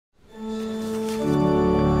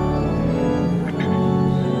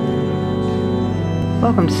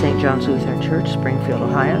Welcome to St. John's Lutheran Church, Springfield,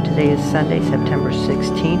 Ohio. Today is Sunday, September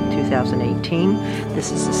 16th, 2018.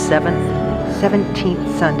 This is the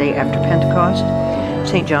 17th Sunday after Pentecost.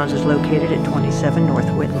 St. John's is located at 27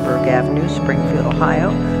 North Wittenberg Avenue, Springfield, Ohio.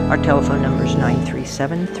 Our telephone number is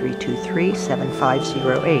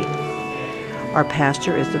 937-323-7508. Our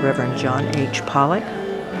pastor is the Reverend John H. Pollock.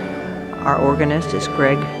 Our organist is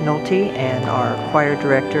Greg Nolte, and our choir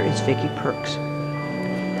director is Vicki Perks.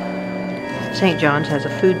 St. John's has a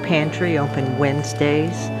food pantry open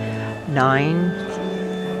Wednesdays 9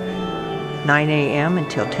 a.m.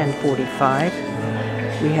 until 10:45.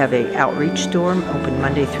 We have an outreach store open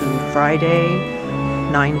Monday through Friday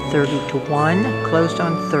 9:30 to 1, closed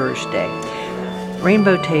on Thursday.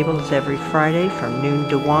 Rainbow Table is every Friday from noon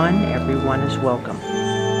to 1. Everyone is welcome.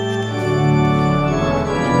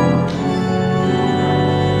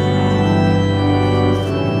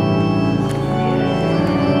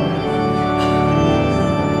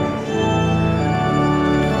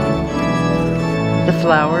 The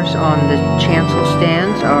flowers on the chancel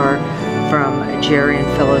stands are from Jerry and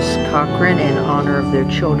Phyllis Cochran in honor of their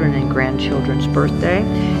children and grandchildren's birthday,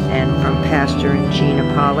 and from Pastor and Gina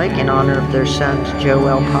Pollock in honor of their sons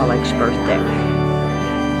Joel Pollock's birthday.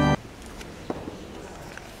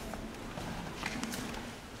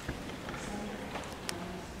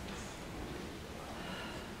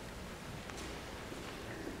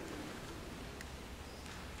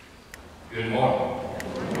 Good morning,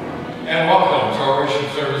 and welcome to our worship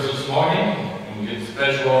service this morning. And we give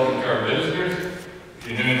special welcome to our visitors. If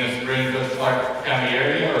you're new in the Springfield County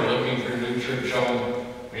area or looking for a new church home,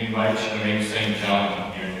 we invite you to make St.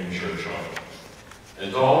 John your new church home.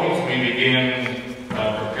 As always, we begin by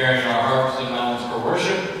preparing our hearts and minds for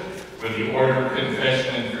worship with the order of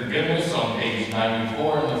confession and forgiveness on page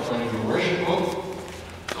 94 in the front of your worship book.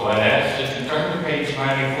 So I'd ask that you turn to page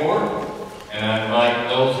 94. And I invite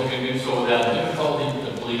those who can do so without difficulty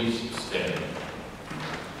to please stand.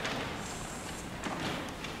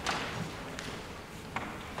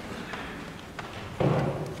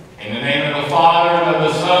 In the name of the Father, and of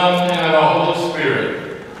the Son, and of the Holy Spirit.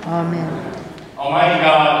 Amen. Almighty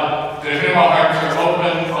God, to whom our hearts are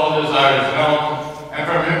open, all desires known, and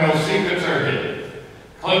from whom no secrets are hidden,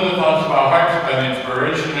 cleanse the thoughts of our hearts by the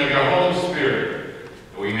inspiration of your Holy Spirit,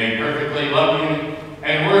 that we may perfectly love you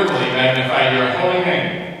and worthily magnify your holy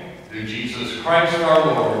name, through Jesus Christ our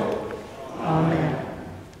Lord. Amen.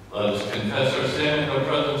 Let us confess our sin in the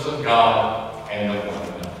presence of God and of one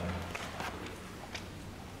another.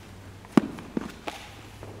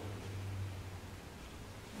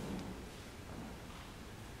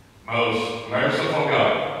 Most merciful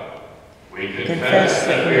God, we confess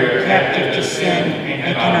that we are captive to sin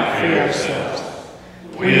and cannot free ourselves.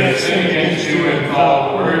 We have sinned against you in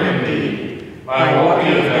thought, word, and deed, by what we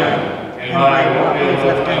have done, and by what we have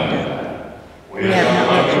left undone. We have not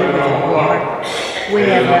loved you with our whole heart. We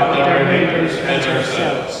have not loved our neighbors as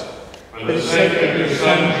ourselves. For the sake of your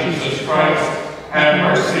Son, Jesus Christ, have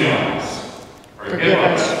mercy on us. Forgive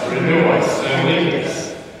us, renew us, and lead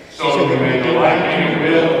us, so that we may delight in your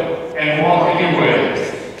will and walk in your ways,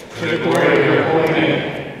 to the glory of your holy name.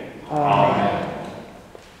 Amen.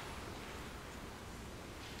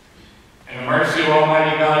 In the mercy of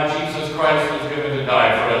Almighty God, Jesus Christ was given to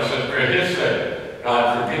die for us, and for his sake,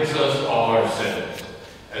 God forgives us all our sins.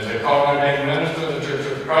 As a called and ordained minister of the Church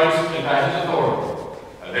of Christ and by his authority,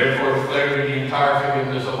 I therefore declare you the entire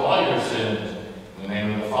forgiveness of all your sins, in the name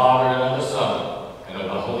of the Father, and of the Son, and of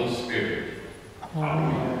the Holy Spirit.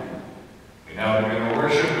 Amen. We now begin our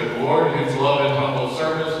worship with Lord, whose love and humble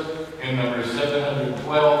service, hymn number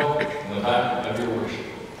 712, in the back of your worship.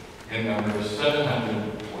 Hymn number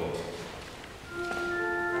 712.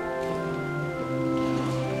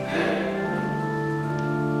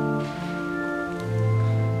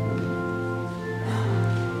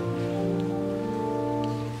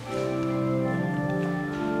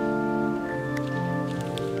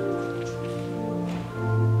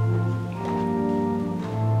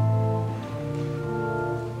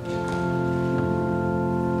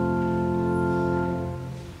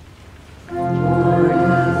 Lord,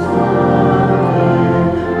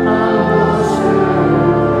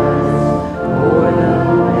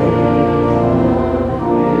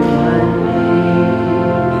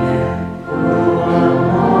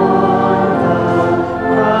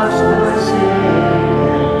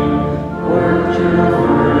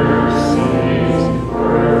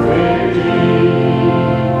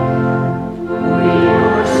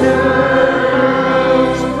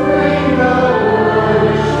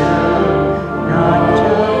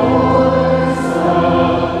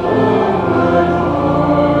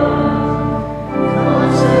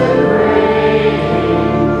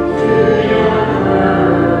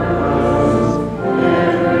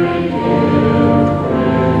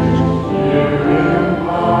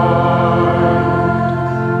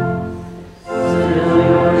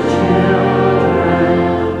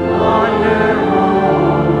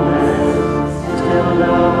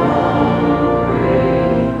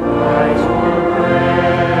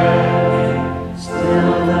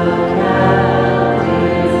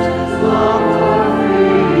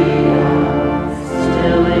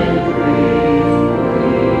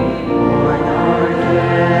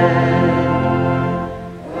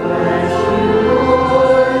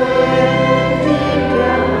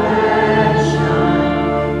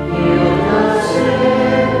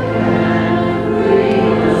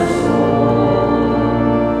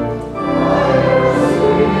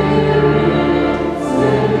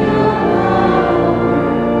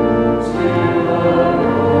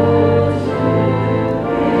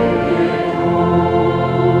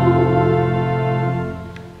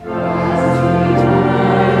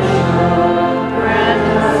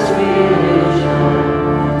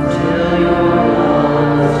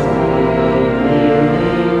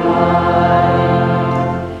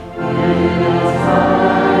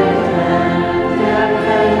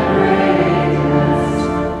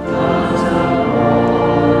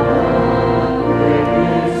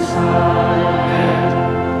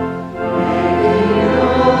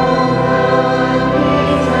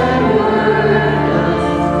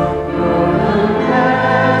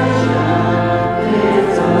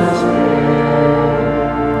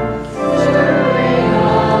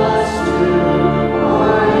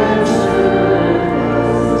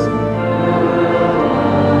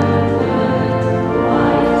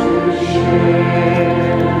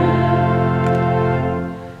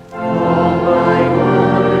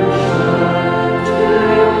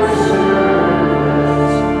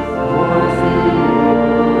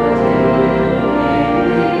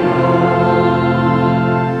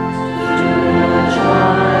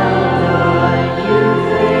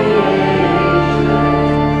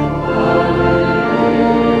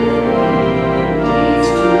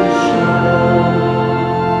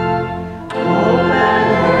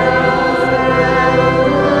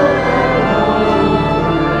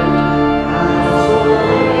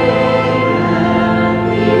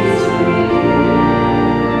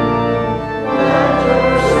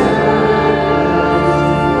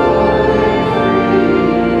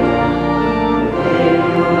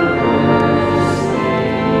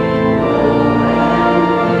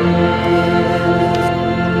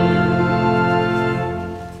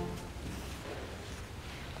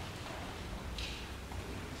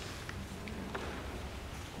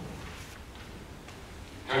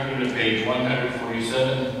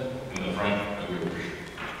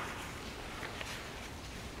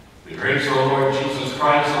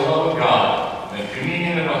 Christ, the love of God, and the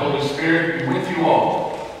communion of the Holy Spirit be with you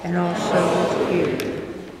all. And also with you.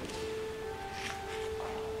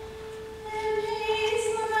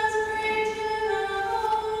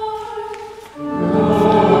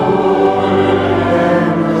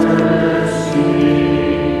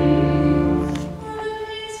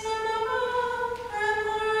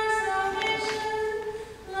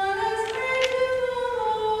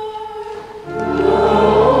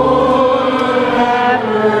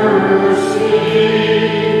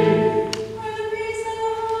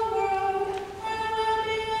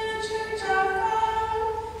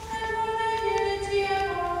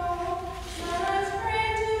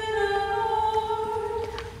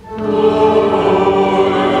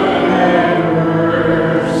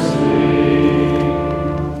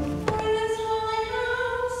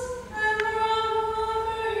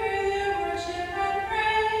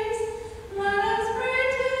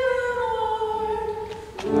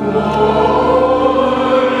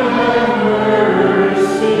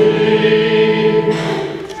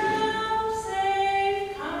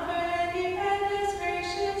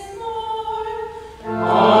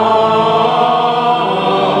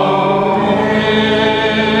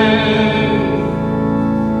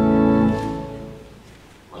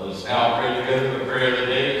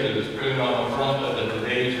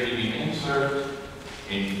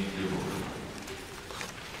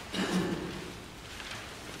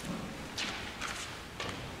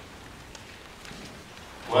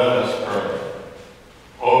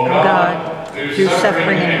 Through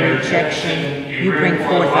suffering and rejection, you bring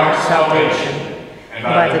forth our salvation, and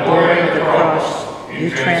by the glory of the cross, you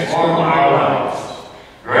transform our lives.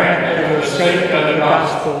 Grant that for the sake of the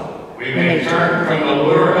gospel, we may turn from the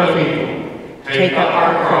lure of evil, take up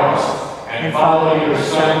our cross, and follow your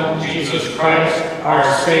Son, Jesus Christ,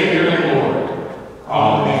 our Savior and Lord.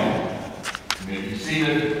 Amen. You may be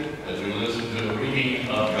seated as we listen to the reading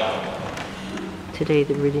of God. Today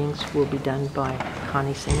the readings will be done by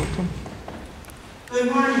Connie Singleton. Good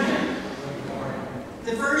morning.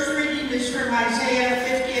 The first reading is from Isaiah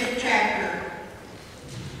 50th chapter.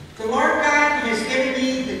 The Lord God has given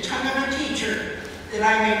me the tongue of a teacher, that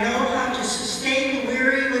I may know how to sustain the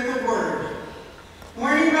weary with the word.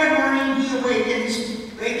 Morning by morning he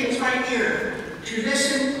awakens my ear to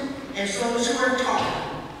listen as those who are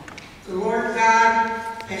taught. The Lord God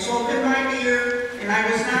has opened my ear, and I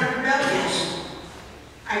was not rebellious.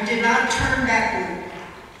 I did not turn backward.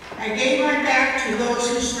 I gave my back to those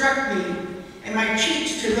who struck me, and my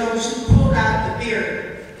cheeks to those who pulled out the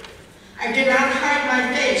beard. I did not hide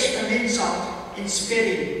my face from insult and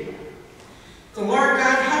spitting. The Lord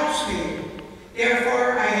God helps me.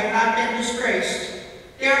 Therefore I have not been disgraced.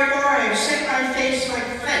 Therefore I have set my face like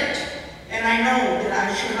flint, and I know that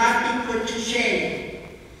I shall not be put to shame.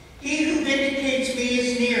 He who vindicates me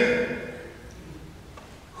is near.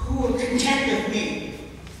 Who will contend with me?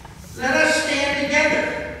 Let us stand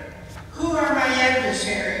together. Who are my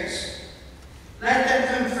adversaries? Let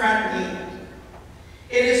them confront me.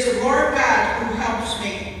 It is the Lord God who helps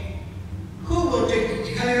me. Who will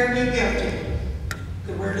declare me guilty?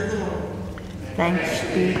 The word of the Lord. Thanks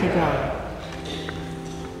be to God.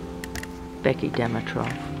 Becky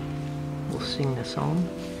Dimitrov will sing the song.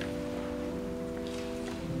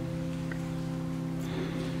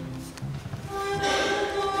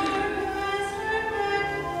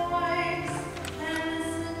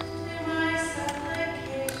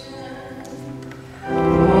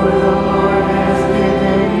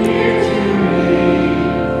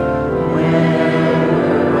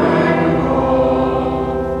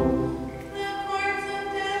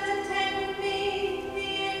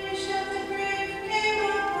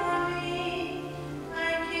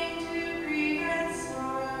 I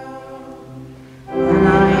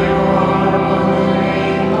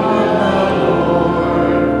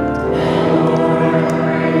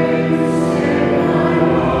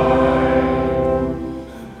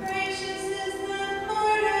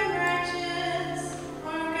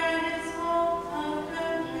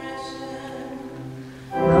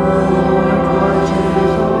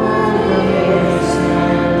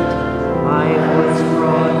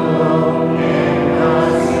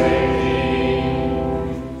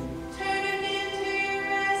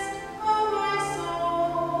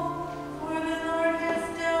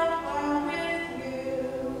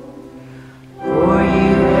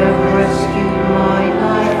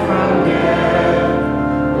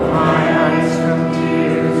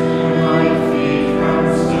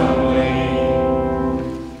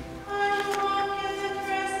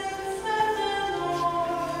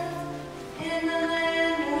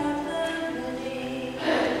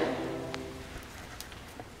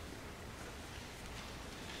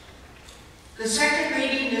The second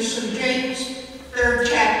reading is from James, 3rd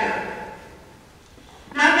chapter.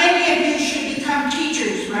 Not many of you should become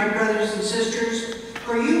teachers, my brothers and sisters,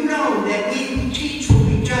 for you know that we who teach will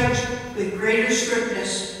be judged with greater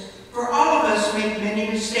strictness, for all of us make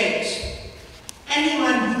many mistakes.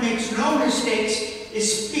 Anyone who makes no mistakes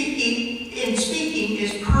is speaking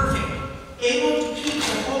is perfect, able to keep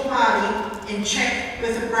the whole body in check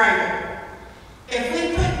with a bridle. If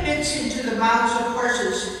we put bits into the mouths of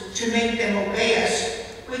horses to make them obey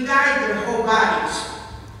us, we guide their whole bodies.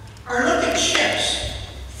 Or look at ships.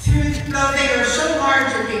 Though they are so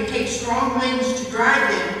large that they take strong winds to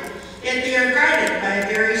drive them, yet they are guided by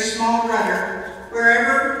a very small rudder,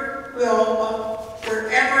 wherever the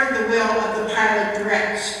will of the pilot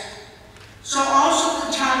directs. So also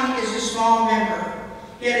the tongue is a small member,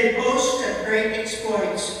 yet it boasts of great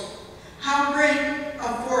exploits. How great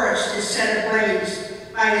a forest is set ablaze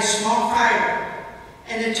by a small fire,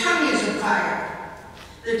 and the tongue is a fire.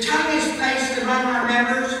 The tongue is placed among our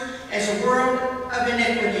members as a world of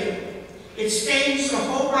iniquity. It stains the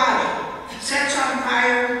whole body, sets on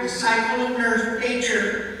fire the cycle of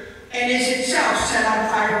nature, and is itself set on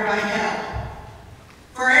fire by hell.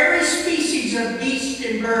 For every species of beast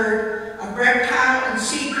and bird, of reptile and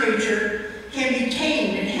sea creature can be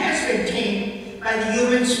tamed and has been tamed by the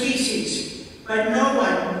human species, but no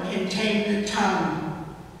one can tame the tongue.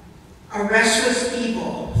 A restless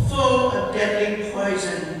evil, full of deadly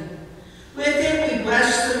poison. With it we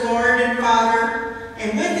bless the Lord and Father,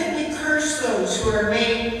 and with it we curse those who are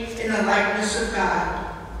made in the likeness of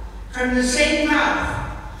God. From the same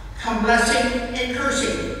mouth come blessing and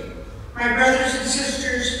cursing. My brothers and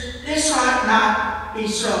sisters, this ought not be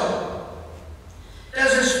so.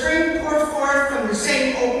 Does a spring pour forth from the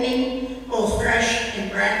same opening both fresh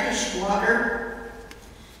and brackish water?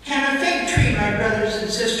 Can a fig tree, my brothers and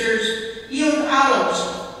sisters, yield olives,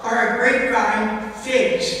 or a grapevine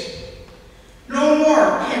figs? No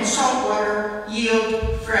more can salt water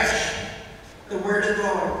yield fresh. The word of the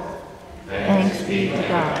Lord. Thanks be to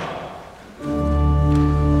God.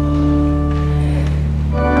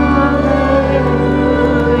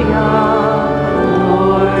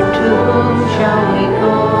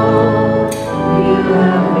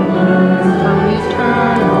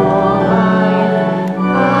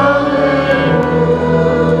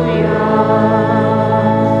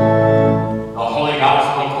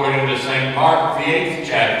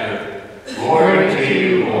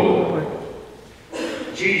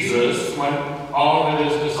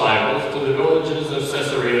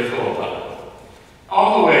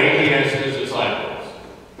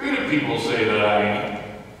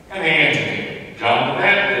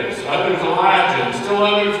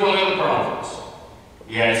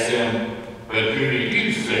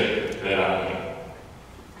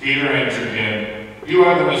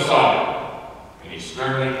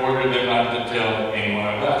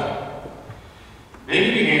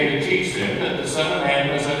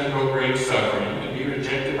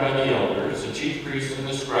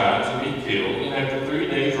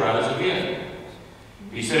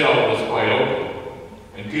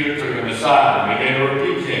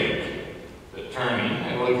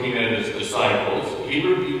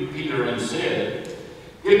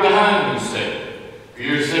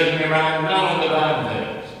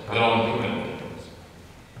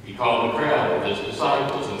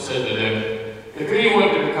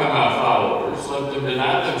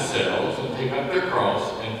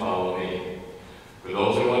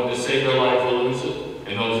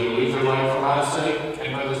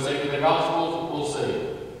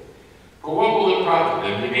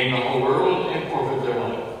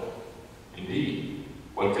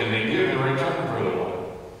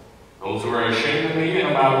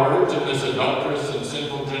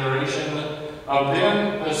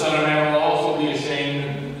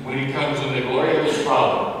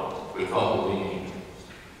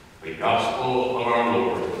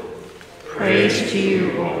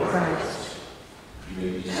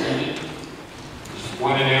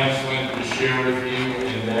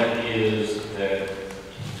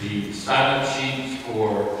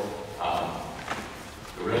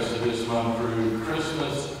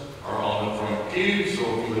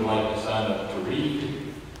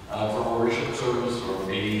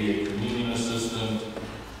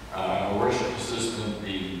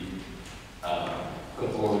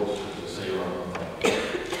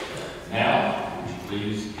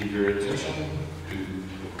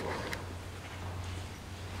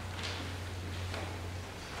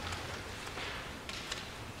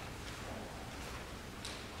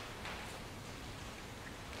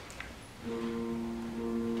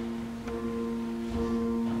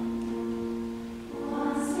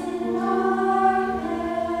 Once in a while.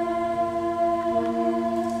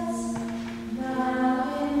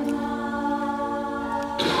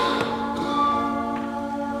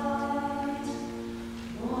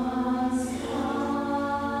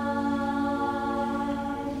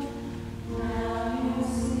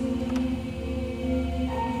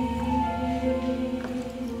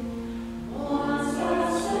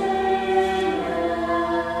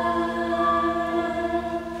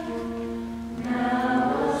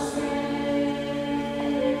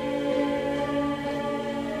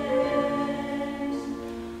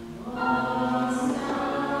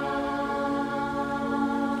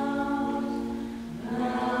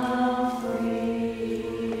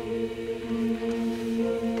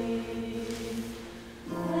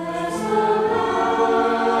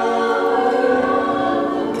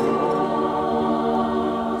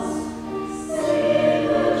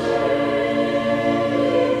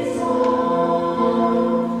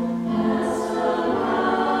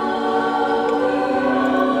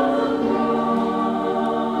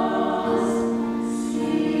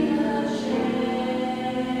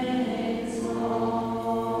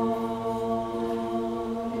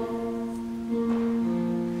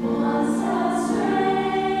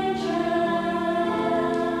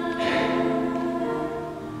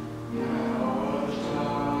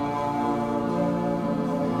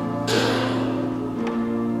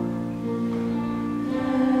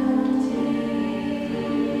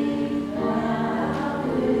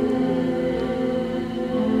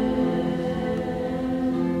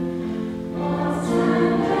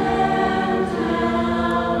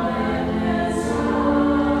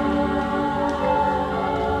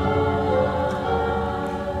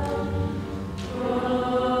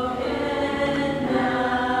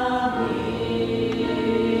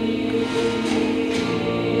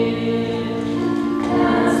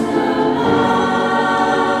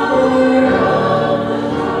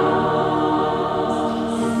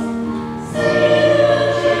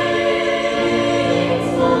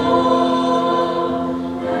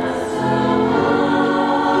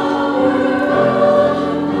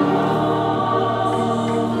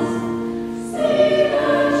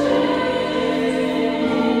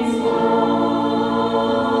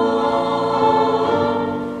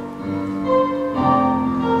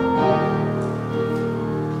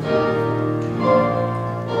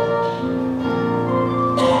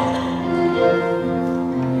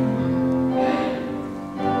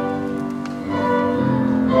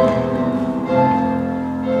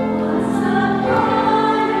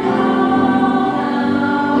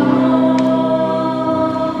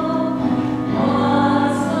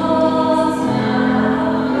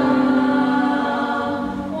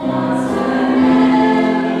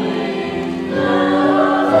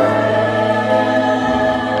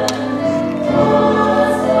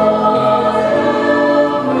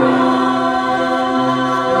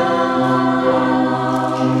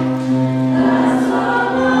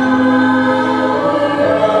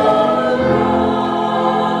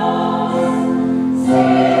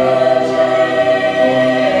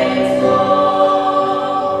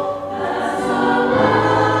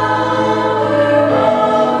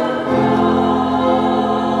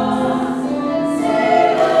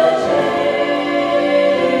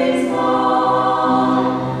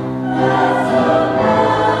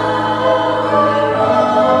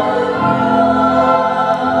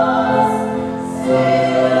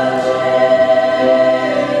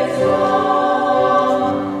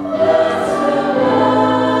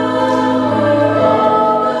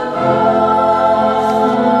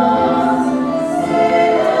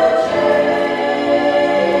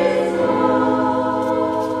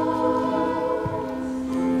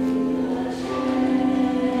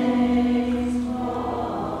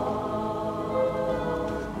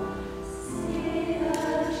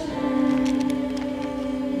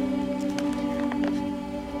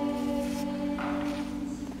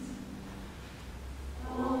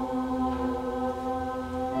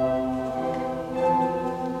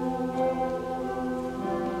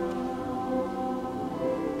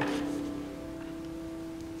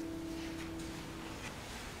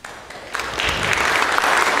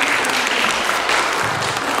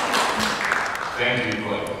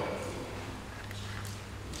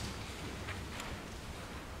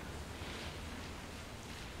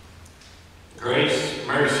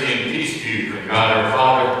 God our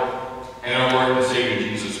Father, and our Lord and Savior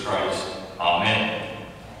Jesus Christ. Amen.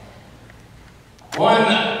 One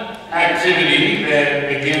activity that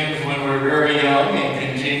begins when we're very young and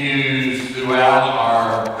continues throughout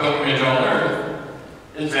our pilgrimage on earth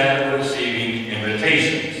is that of receiving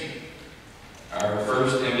invitations. Our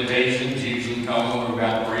first invitations usually come when we're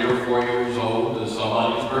about 3 or 4 years old to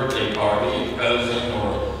somebody's birthday party, a cousin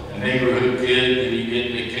or a neighborhood kid that you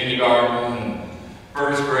get in kindergarten and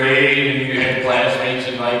first grade, and you have classmates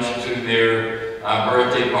invite you to their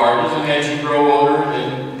birthday parties. And as you grow older,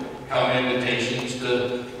 then come invitations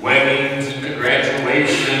to weddings and to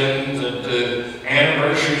graduations and to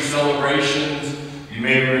anniversary celebrations. You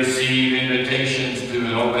may receive invitations to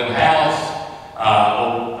an open house,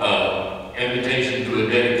 invitation to a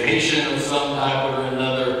dedication of some type or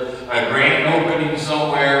another, a grand opening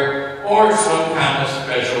somewhere, or some kind of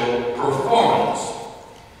special performance.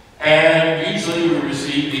 And usually we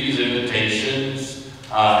receive these invitations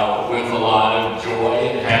with a lot of joy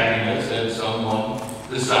and happiness that someone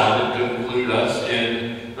decided to include us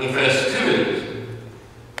in the festivities.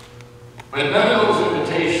 But none of those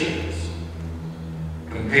invitations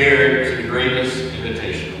compared to the greatest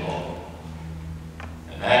invitation of all.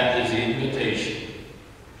 And that is the invitation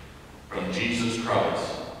from Jesus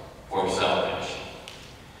Christ for salvation,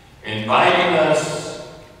 inviting us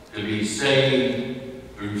to be saved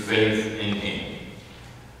through faith in Him,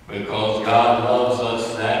 because God loves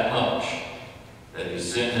us that much that He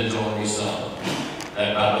sent His only Son,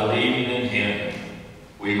 that by believing in Him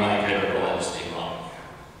we might have everlasting life.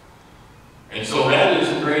 And so that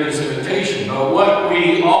is the greatest invitation. But what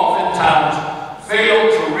we oftentimes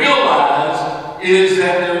fail to realize is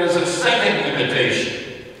that there is a second invitation.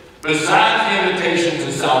 Besides the invitation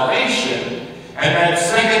to salvation, and that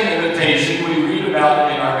second invitation we read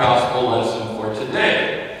about in our gospel lesson for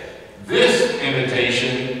today. This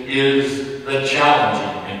invitation is the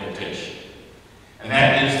challenging invitation. And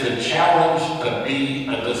that is the challenge to be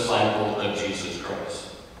a disciple of Jesus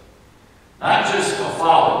Christ. Not just a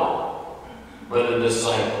follower, but a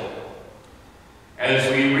disciple.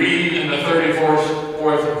 As we read in the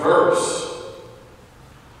 34th verse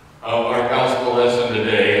of our gospel lesson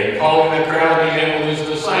today, and calling the crowd to Him with His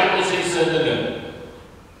disciples, He said to them,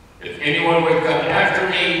 "If anyone would come after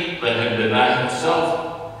me, let him deny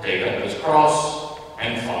himself, take up his cross,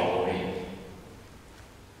 and follow me."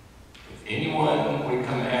 If anyone would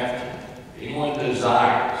come after me, if anyone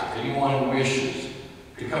desires, if anyone wishes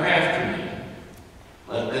to come after me,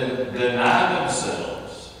 let them deny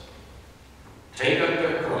themselves, take up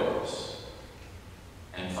their cross,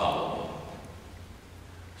 and follow me.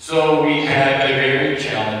 So we have a very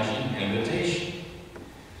challenging invitation.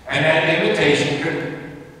 And that invitation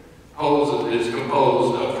is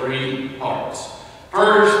composed of 3 parts.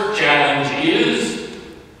 First challenge is,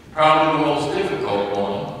 probably the most difficult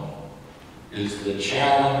one, is the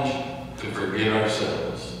challenge to forget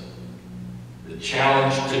ourselves. The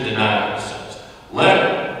challenge to deny ourselves.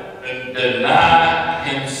 Let him deny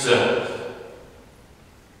himself.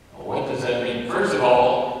 Well, what does that mean? First of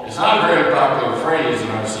all, it's not a very popular phrase in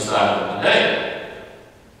our society today.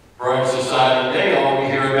 For our society today, all we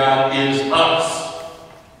hear about is us.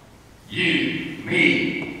 You,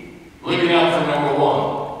 me, looking out for number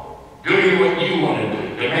one, doing what you want to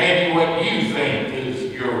do, demanding what you think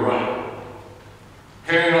is your right,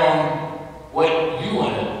 carrying on what you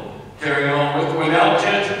want to do, carrying on without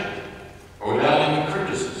judgment or without any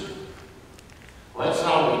criticism. Well, that's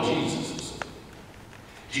not what Jesus is saying.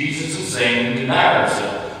 Jesus is saying deny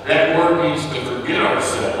ourselves. That word means to forget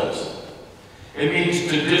ourselves. It means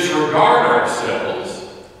to disregard ourselves.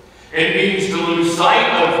 It means to lose sight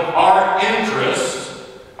of our interests,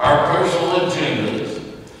 our personal agendas.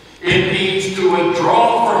 It means to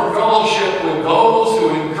withdraw from fellowship with those who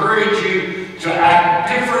encourage you to act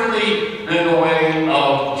differently than the way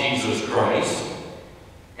of Jesus Christ.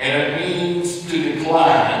 And it means to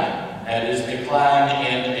decline, that is, decline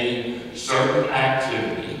in a certain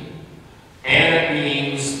activity. And it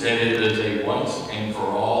means that it is a once and for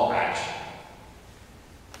all action.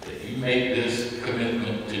 That you make this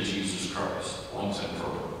commitment to Jesus Christ once and for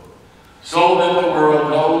all. So that the world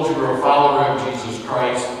knows you are a follower of Jesus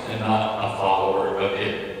Christ and not a follower of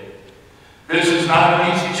Him. This is not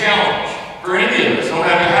an easy challenge for any of us. No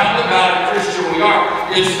matter how devout Christian we are,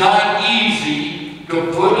 it's not easy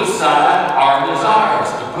to put aside our desires,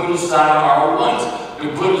 to put aside our wants, to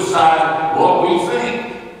put aside what we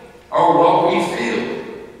think or what we feel.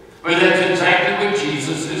 But that's exactly what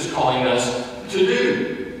Jesus is calling us to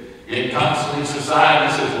do. Yet constantly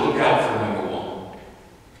society says, look out for number one.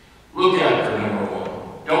 Look out for number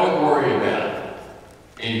one. Don't worry about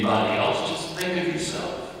anybody else. Just think of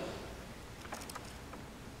yourself.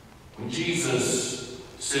 When Jesus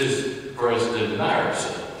says for us to deny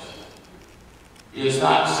ourselves, he is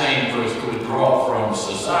not saying for us to withdraw from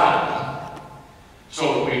society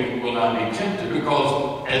so that we will not be tempted,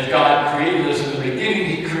 because as God created us in the beginning,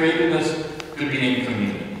 he created us to be in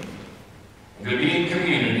community. And to be in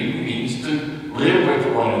community means to live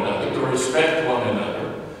with one another, to respect one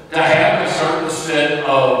another, to have a certain set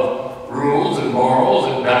of rules and morals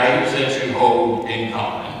and values that you hold in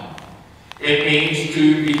common. It means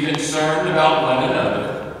to be concerned about one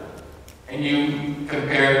another. And you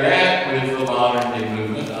compare that with the modern day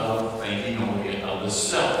movement of thinking only of the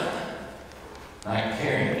self, not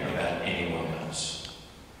caring about anyone else.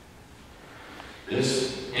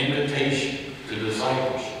 This invitation to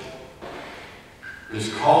discipleship,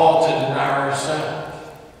 this call to deny ourselves,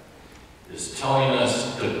 is telling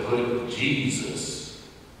us to put Jesus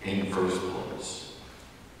in first place.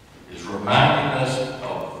 Is reminding us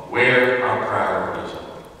of where our priorities are.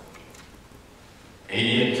 And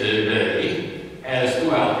yet today, as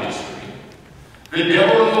throughout history, the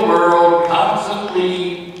devil in the world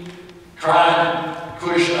constantly tried to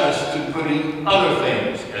push us to putting other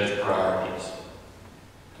things as priorities.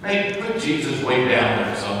 Put Jesus way down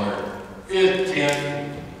there somewhere, 5th,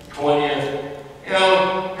 10th, 20th. You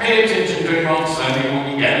know, pay attention to him on Sunday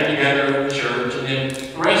when we gather together in church, and then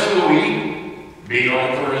the rest of the week, be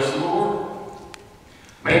like the rest of the world.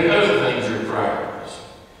 Make other things your priorities.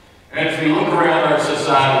 And if we look around our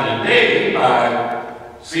society today by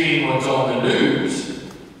seeing what's on the news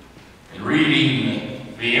and reading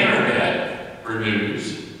the internet for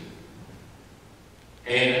news,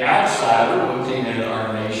 an outsider looking at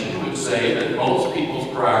our nation would say that most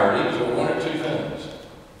people's priorities are one or two things: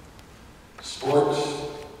 sports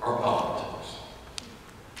or politics.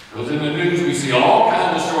 Because in the news we see all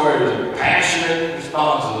kinds of stories of passionate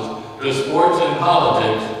responses to sports and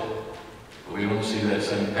politics, but we don't see that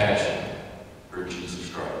same passion for Jesus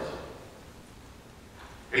Christ.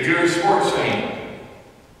 If you're a sports fan,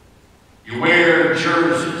 you wear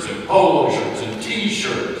jerseys and polo shirts and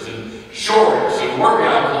t-shirts and shorts and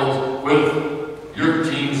workout clothes with your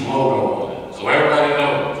team's logo on it, so everybody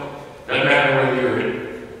knows. Doesn't matter whether you're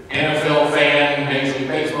an NFL fan, Major League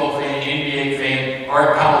Baseball fan, NBA fan,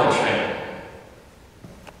 or a college fan.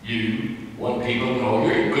 You want people to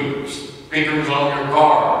know you put stickers on your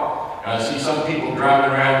car. And I see some people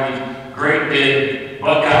driving around with these great big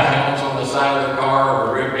Buckeye helmets on the side of their car,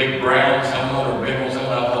 or a great big Browns helmet or Bengals helmet.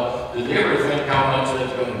 I thought, did they ever think how much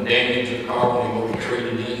that's going to damage the car when they go to trade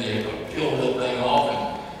it in? They have to peel that thing off,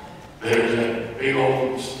 and there's that big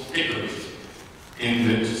old stickers in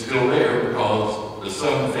that's still there because the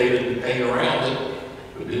sun faded the paint around it,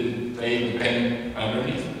 but didn't fade the paint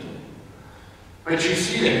underneath it. But you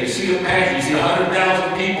see that. You see the passion. You see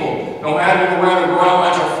 100,000 people, no matter the weather, go out and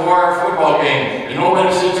watch a 4-hour football game, and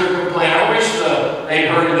nobody sits there and complains. I wish they'd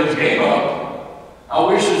hurry this game up. I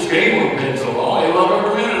wish this game would have been so long. They love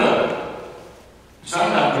every minute of it.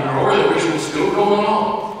 Sometimes in the world, they wish it was still going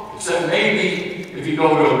on. Except maybe if you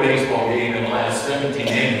go to a baseball game in the last 17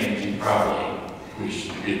 innings, you probably wish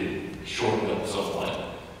you did shorten up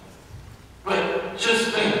somewhat. But just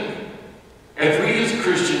think, if we as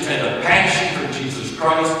Christians had a passion for Jesus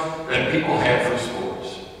Christ that people have for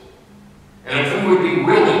sports, and if we would be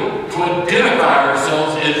willing to identify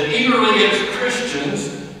ourselves as eagerly as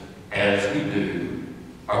Christians as we do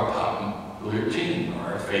our popular team,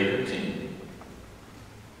 or our favorite team,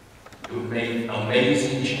 it would make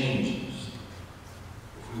amazing changes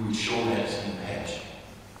if we would show that same passion.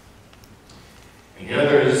 And the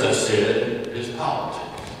other, as I said, is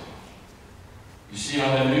politics. You see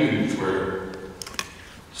on the news where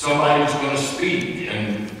somebody's going to speak,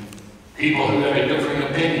 and people who have a different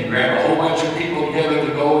opinion grab a whole bunch of people together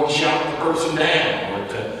to go and shout the person down, or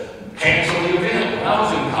to cancel the event. When I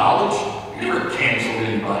was in college, you never canceled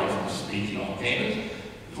anybody from speaking on campus.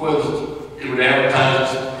 It would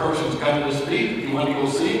advertise this person's coming to speak. If you wanted to go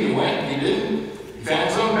see him, you went. If you didn't, you found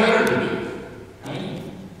something better to do. I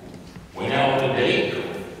mean, went out on a date, or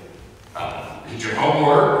did your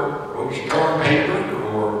homework, wrote your term paper,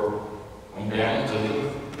 or went down to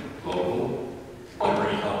the local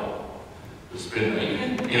library hall to spend a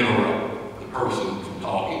minute, interrupt the person from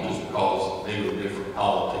talking just because they were different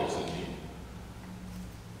politics than you.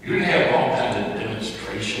 You didn't have all kinds of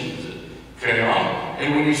demonstrations that carry on.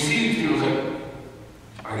 And when you see these people, it's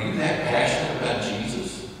like, are you that passionate about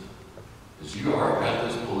Jesus as you are about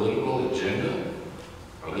this political agenda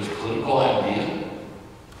or this political idea?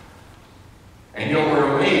 And yet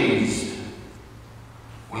we're amazed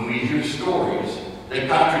when we hear stories that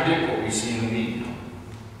contradict what we see in the media.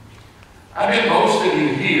 I bet most of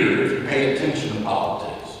you here, if you pay attention to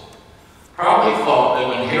politics, probably thought that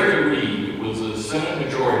when Harry Reid was the Senate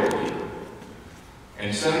Majority Leader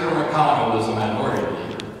and Senator McConnell was the Minority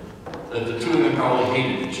Leader, that the two of them probably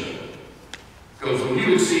hated each other. Because when you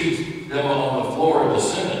would see them on the floor of the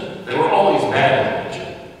Senate, they were always battling each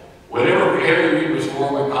other. Whatever Harry Reid was for,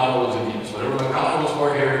 McConnell was against. Whatever McConnell was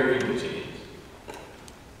for, Harry Reid was against.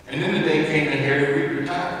 And then the day came that Harry Reid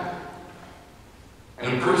retired.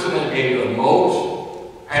 And the person that gave the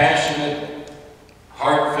most passionate,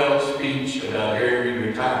 heartfelt speech about Harry Reid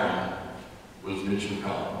retiring was Mitch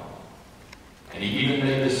McConnell. And he even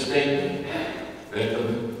made this statement that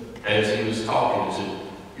as he was talking, he said,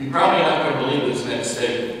 "You're probably not going to believe this next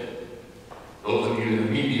statement. Those of you in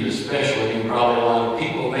the media especially, and probably a lot of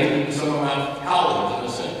people, maybe even some of my colleagues in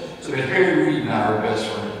the Senate, so that Harry Reid and I are best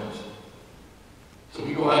friends. So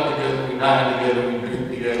we go out together, we dine together, we drink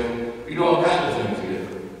together, we do all kinds of things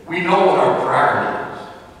together. We know what our priority is.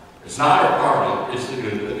 It's not our party, it's the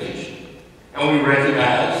good of the nation. And we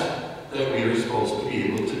recognize that we are supposed to be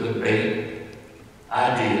able to debate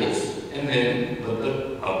ideas and then let the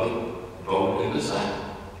public vote and decide.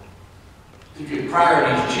 If your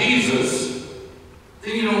priority is Jesus,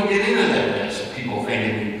 then you don't get into that mess of people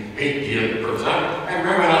thinking you hate the other person. I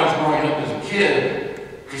remember when I was growing up as a kid,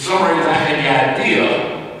 for some reason I had the idea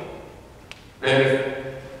that if,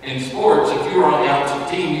 in sports, if you were on the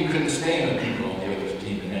opposite team, you couldn't stand the people on the other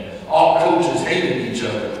team. And that all coaches hated each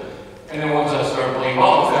other. And then once I started playing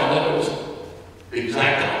ball, I found out it was the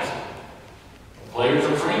exact opposite. Players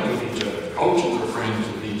are friends with each other. Coaches are friends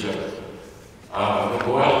with each other. They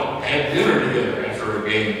go out and have dinner together after a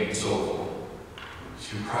game and so forth.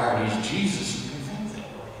 If your priority is Jesus, you can think that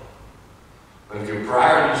way. But if your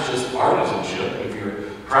priority is just partisanship, if your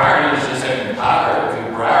priority is just having power, if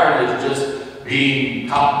your priority is just being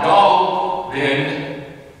top dog, then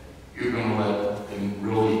you're going to let them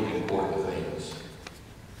really important things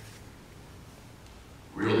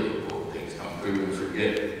come through and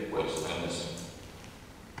forget what's innocent.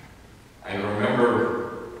 I remember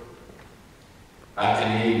back in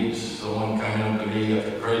the 80s, someone coming up to me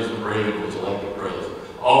after President Reagan was elected president.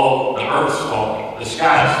 Oh, the earth's falling, the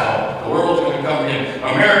sky's falling, the world's going to come in.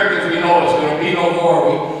 Americans, we know it's going to be no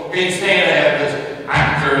more. We can't stand to have this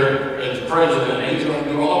actor as president, and he's going to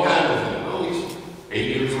do all kinds of things. Well, he's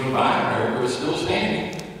 8 years went by, America was still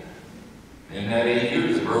standing. In that 8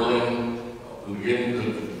 years, Berlin, the beginning of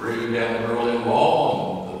breaking down the Berlin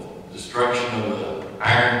Wall and the destruction of the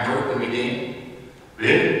Iron Curtain began.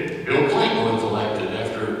 Then Bill Clinton was elected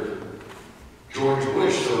after George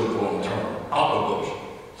Bush served one term, Papa Bush.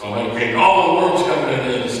 Somebody came, oh, the world's coming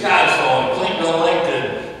in, the sky's falling, Clinton got elected,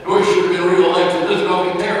 Bush should have been re-elected, this is going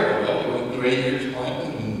to be terrible. Well, we went through 8 years of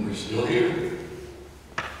Clinton and we're still here.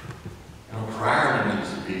 And our priority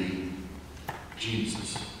needs to be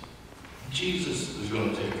Jesus. Jesus is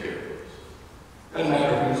going to take care of us. Doesn't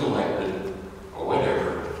matter who's elected or whatever.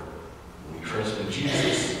 When we trust in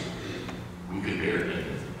Jesus, we can bear anything.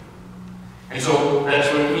 And so that's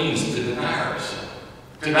what it means to deny ourselves.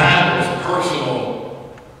 Deny those personal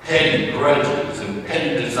petty grudges and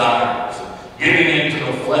petty desires, and giving into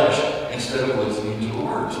the flesh instead of listening to the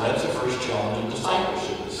word. So that's the first challenge of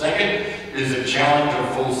discipleship. The second is a challenge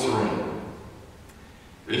of full surrender.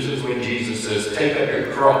 This is when Jesus says, take up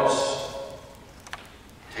your cross.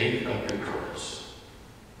 Take up your cross.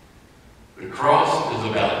 The cross is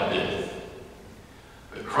about death.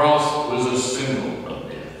 The cross was a symbol of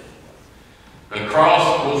death. The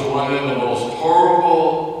cross was one of the most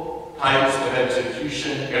horrible types of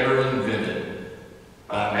execution ever invented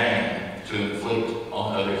by man to inflict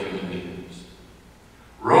on other human beings.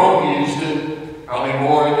 Rome used it probably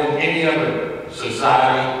more than any other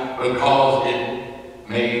society because it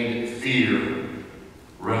made fear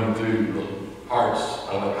run through the hearts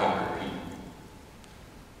of a conquered people.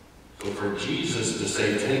 So for Jesus to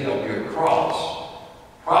say, take up your cross,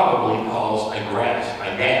 probably caused a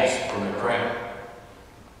gasp from the crowd.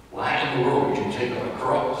 Why in the world would you take up a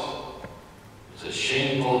cross? It's a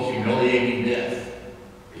shameful, humiliating death,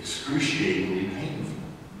 excruciatingly painful.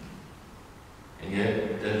 And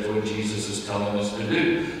yet, that is what Jesus is telling us to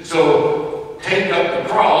do. So, take up the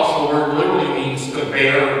cross, the word literally means to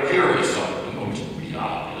bear or carry something, which would be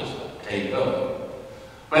obvious, take up.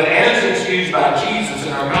 But as it's used by Jesus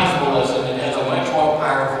in our gospel lesson, it has a much more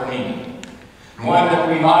powerful meaning. One that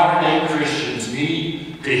we modern-day Christians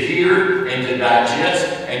need to hear and to digest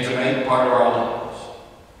and to make part of our lives.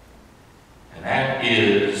 And that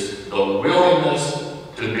is the willingness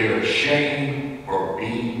to bear shame for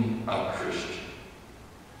being a Christian.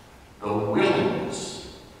 The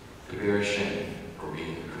willingness to bear shame for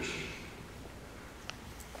being a Christian.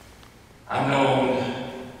 I've known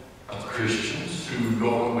of Christians who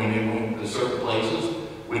go when they went to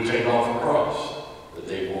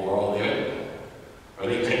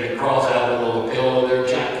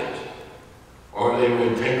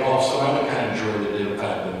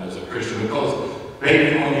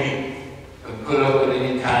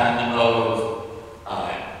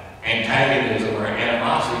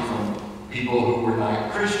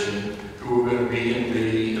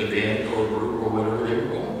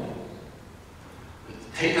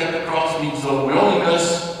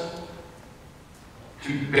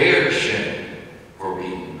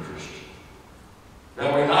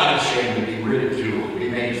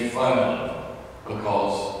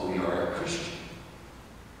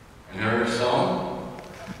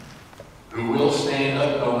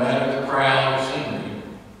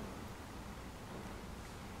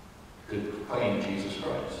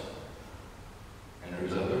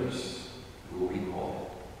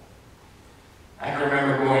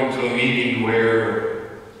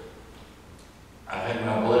I think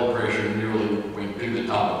my blood pressure nearly went through the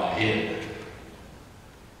top of my head.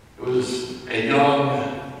 It was a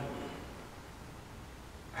young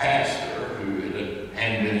pastor who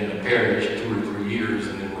hadn't been in the parish 2 or 3 years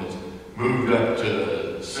and then was moved up to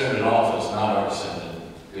the Senate office, not our Senate,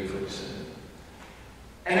 different Senate.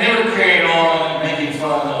 And they were carrying on and making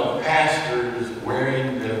fun of pastors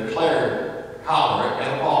wearing the cleric collar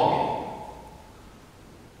at a ball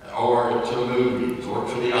game, or to the movies, or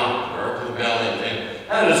to the opera, or to the ballet.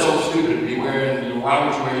 That is so stupid to be wearing. Why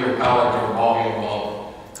would you wear your collar to a ball game?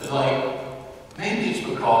 It's like, maybe it's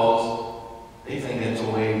because they think that's a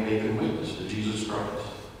way they can witness to Jesus Christ.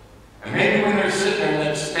 And maybe when they're sitting there in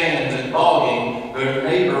that stands at ball game, their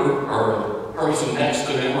neighbor or person next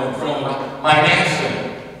to them or in front of them might ask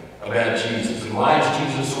them about Jesus and why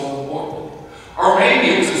is Jesus so important. Or maybe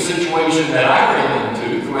it's a situation that I ran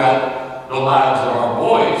into throughout the lives of our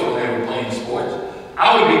boys when they were playing sports.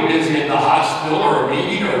 I would be busy at the hospital or a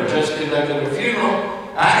meeting or just conducting a funeral.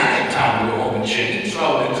 I didn't have time to go home and change, so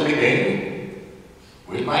I went to the game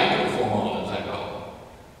with my uniform on as I go.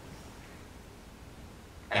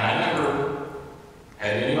 And I never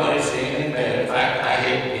had anybody say anything bad. In fact, I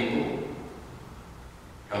had people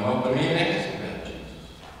come up to me and ask me about Jesus.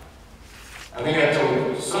 I think I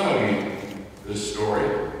told some of you this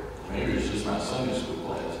story. Maybe it's just my Sunday school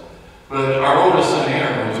class. But our oldest son,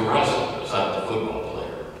 Aaron, was a wrestler besides a football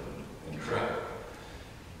player in track.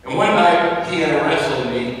 And one night, he had a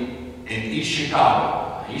wrestling meet in East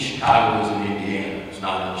Chicago. East Chicago was in Indiana. It's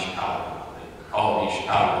not in Chicago. They called East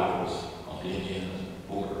Chicago. It was on the Indiana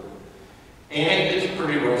border. And it's a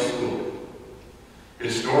pretty rough school.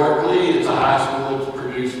 Historically, it's a high school that's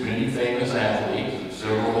produced many famous athletes.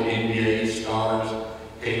 Several NBA stars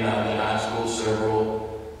came out of that high school. Several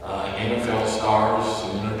NFL stars,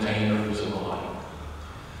 some entertainers, and the like.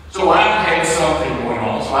 So I had something going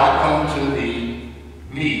on. So I come to the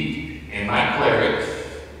meet in my cleric,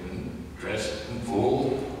 dressed in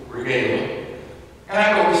full regalia, and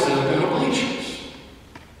I go to sit up in the bleachers.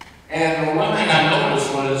 And the one thing I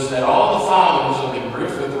noticed was that all the fathers of the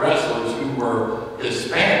Griffith wrestlers who were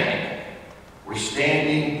Hispanic were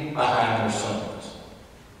standing behind their sons.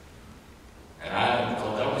 And I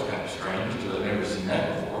thought that was kind of strange because I'd never seen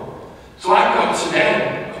that before. So I come sit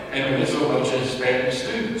down in the midst of a bunch of Hispanic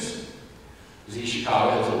students. Because East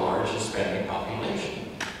Chicago has a large Hispanic population.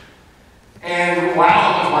 And while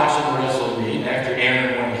I was watching the wrestling meet, after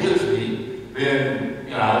Aaron won his meet,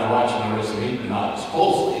 then I was watching the wrestling meet, but not as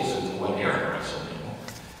closely since it wasn't Aaron wrestling anymore.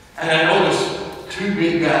 And I noticed 2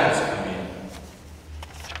 big guys come in,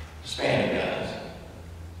 Hispanic guys.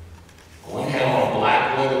 One had on a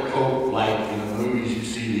black leather coat like in the movies you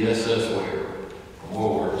see the SS wear from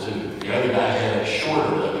World War II. The other guy had a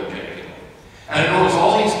shorter leather jacket. And I noticed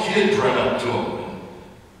all these kids run up to him and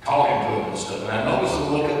talking to him and stuff. And I noticed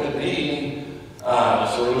them look up at me, and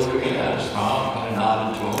so they looked at me and I smiled and kind of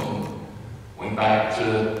nodded to them and went back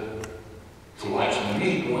to watching the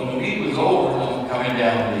meet. And when the meet was over and I'm coming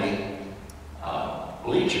down the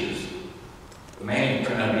bleachers, the man who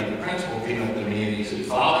turned out to be the principal came up to me and he said,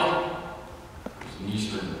 "Father,"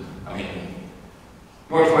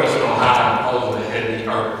 Northwestern Ohio calls it a heavy,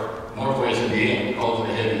 or Northwest Indiana calls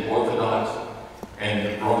it a heavy Orthodox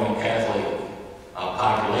and Roman Catholic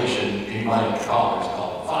population. Anybody in the college is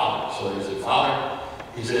called Father. So he said, "Father,"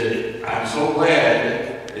 he said, "I'm so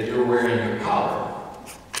glad that you're wearing your collar."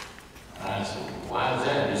 And I said, "Why is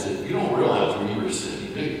that?" He said, "You don't realize where you were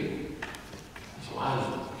sitting, do you?" I said, "Why is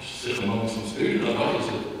it sitting among some students?" I thought he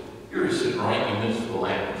said, "You were sitting right in the midst of the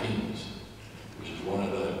Latins, which is one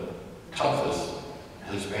of the toughest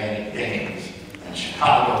Hispanic gangs in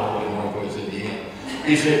Chicago and Northwest Indiana."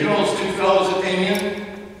 He said, "You know those 2 fellows that came in?"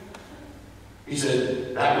 He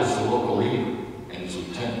said, "That was the local leader and his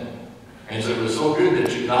lieutenant." And he said, "It was so good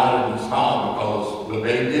that you nodded and smiled because what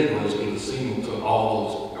they did was give a signal to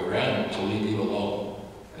all those around you to leave you alone."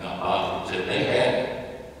 And I said, "They had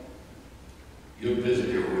it. Your visit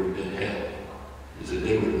here would have been hell." He said,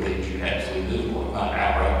 "They would have made you absolutely miserable, if not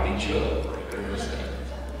outright beat you up right there in the stand."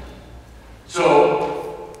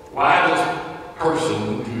 So, why this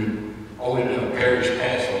person who only been a parish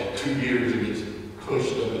pastor like 2 years and gets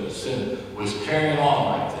pushed up in the Senate was carrying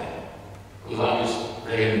on like that? Because obviously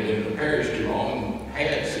they hadn't been in the parish too long and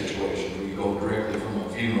had situations where you go directly from a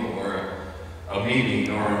funeral or a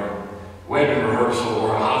meeting or a wedding rehearsal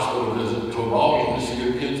or a hospital visit to a ballgame to see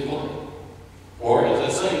your kids play. Or, as I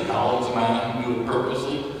say, colleagues of mine who do it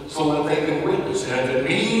purposely so that they can witness. And if it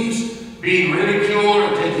means being ridiculed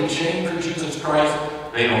or taking shame for Jesus Christ,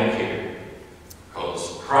 they don't care.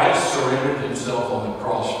 Because Christ surrendered himself on the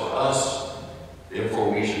cross for us, therefore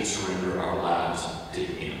we should surrender our lives to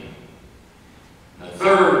him.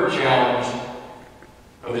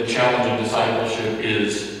 of the challenge of discipleship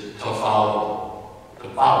is to follow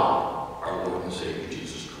our Lord and Savior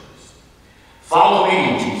Jesus Christ. Follow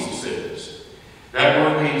me, Jesus says. That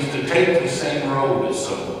word means to take the same road as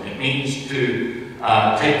someone. It means to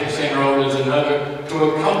take the same road as another, to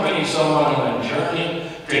accompany someone on a journey,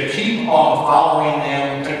 to keep on following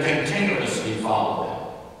them, to continuously follow them.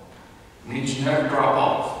 It means you never drop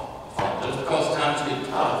off. Just because times get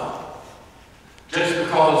tough, just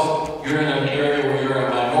because you're in an area where you're a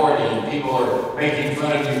minority and people are making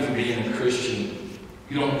fun of you for being a Christian,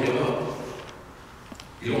 you don't give up.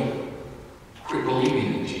 You don't quit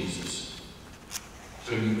believing in Jesus.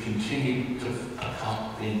 So you continue to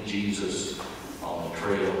accompany Jesus on the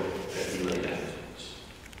trail that he laid out for us.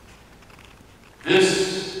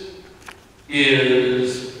 This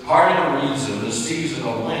is part of the reason the season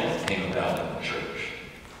of Lent came about in the church.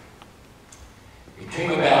 It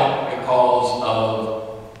came about because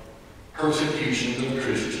of persecutions of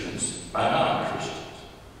Christians by non-Christians,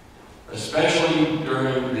 especially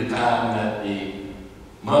during the time that the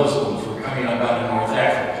Muslims were coming up out of North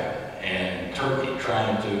Africa and Turkey,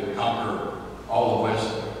 trying to conquer all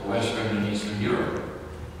of Western and Eastern Europe.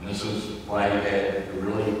 And this is why you had the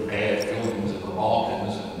really bad feelings in the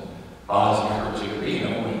Balkans and Bosnia and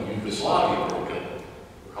Herzegovina when Yugoslavia broke up,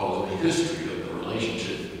 because of the history of the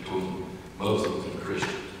relationship between Muslims and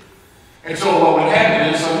Christians. And so what would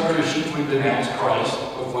happen is some Christians would denounce Christ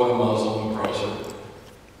before the Muslim oppressor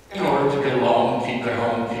in order to get along, keep their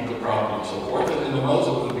home, keep the property, and so forth. And then the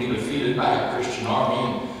Muslims would be defeated by a Christian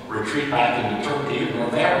army and retreat back into Turkey or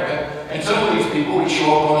North Africa. And some of these people would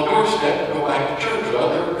show up on the doorstep and go back to church. Well,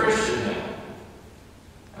 they were Christian now.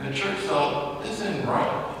 And the church thought, this isn't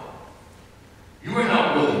right. You are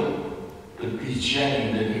not willing to be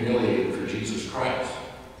shamed and humiliated for Jesus Christ.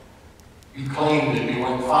 You claimed that you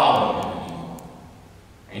weren't following him anymore.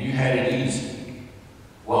 And you had it easy,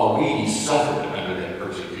 while we suffered under that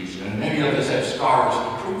persecution. And many of us have scars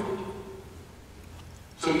to prove it.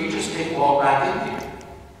 So you just can't walk back in here.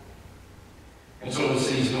 And so the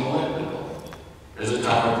season of Lent developed as a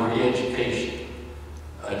time of re-education,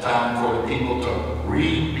 a time for the people to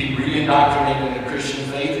be re-indoctrinated in the Christian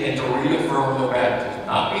faith and to reaffirm their baptism,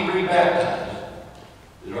 not be re-baptized.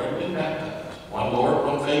 They'd already been baptized. One Lord,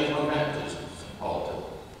 one faith, one baptism, St. Paul tells us.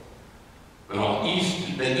 But on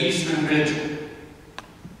the Eastern Vigil,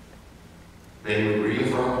 they would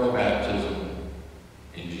reaffirm their baptism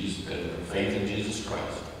in Jesus, faith in Jesus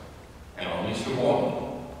Christ. And on Easter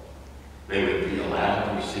morning, they would be allowed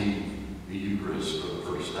to receive the Eucharist for the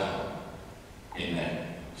first time in that,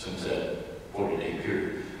 since that 40-day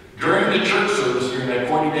period. During the church service, during that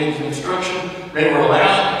 40 days of instruction, they were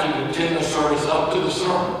allowed to attend the service up to the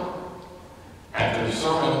sermon. After the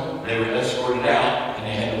sermon, they were escorted out and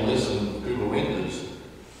they had to listen through the windows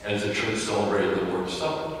as the church celebrated the Lord's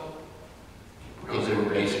Supper, because they were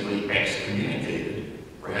basically excommunicated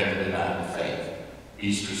for having denied the faith.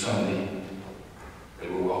 Easter Sunday, they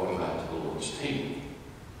were welcomed back to the Lord's table.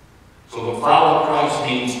 So to follow Christ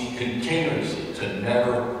means continuously to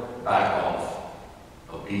never back off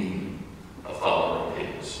of being a follower of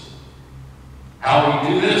his. How we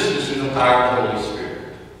do this is through the power of the Holy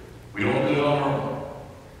Spirit. We don't do it on our own.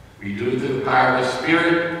 We do it through the power of the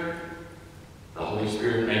Spirit. The Holy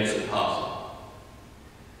Spirit makes it possible.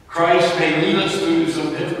 Christ may lead us through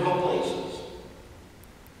some difficult places.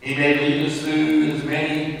 He may lead us through as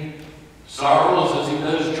many sorrows as he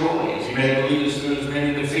does joys. He may lead us through as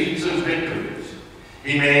many defeats as victories.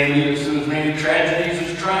 He may lead us through as many tragedies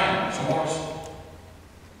as triumphs, more.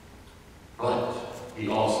 But he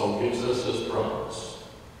also gives us his promise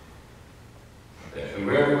that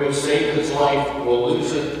whoever would save his life will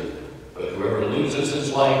lose it, but whoever loses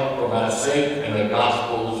his life for my sake and the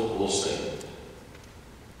gospel's will save it.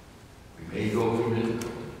 We may go through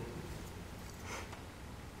difficulty,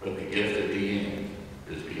 but the gift at the end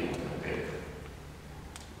is beyond compare.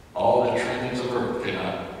 All the trinkets of earth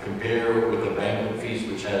cannot compare with the banquet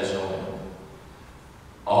feast which has no end.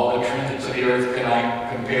 All the trinkets of the earth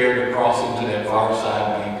cannot compare to crossing to that far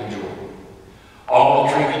side bank of Jordan. All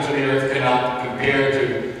the trinkets of the earth cannot compare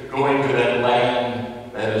to going to that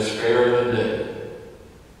land that is fairer than day.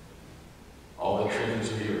 All the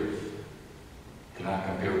trinkets of the earth cannot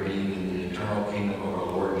compare being in the eternal kingdom of our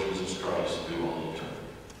Lord Jesus Christ through all eternity.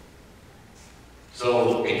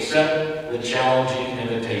 So accept the challenging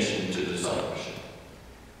invitation to discipleship.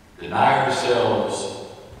 Deny ourselves,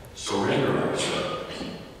 surrender ourselves,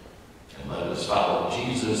 and let us follow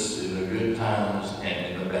Jesus in the good times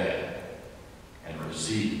and in the bad, and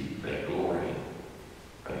receive that glory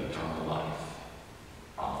of eternal life.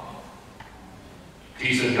 Amen.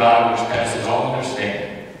 Peace of God which passes all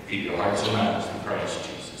understanding, keep your hearts and minds in Christ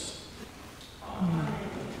Jesus.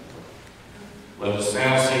 Let us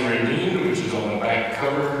now sing Redeemed, which is on the back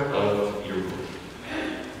cover of your book.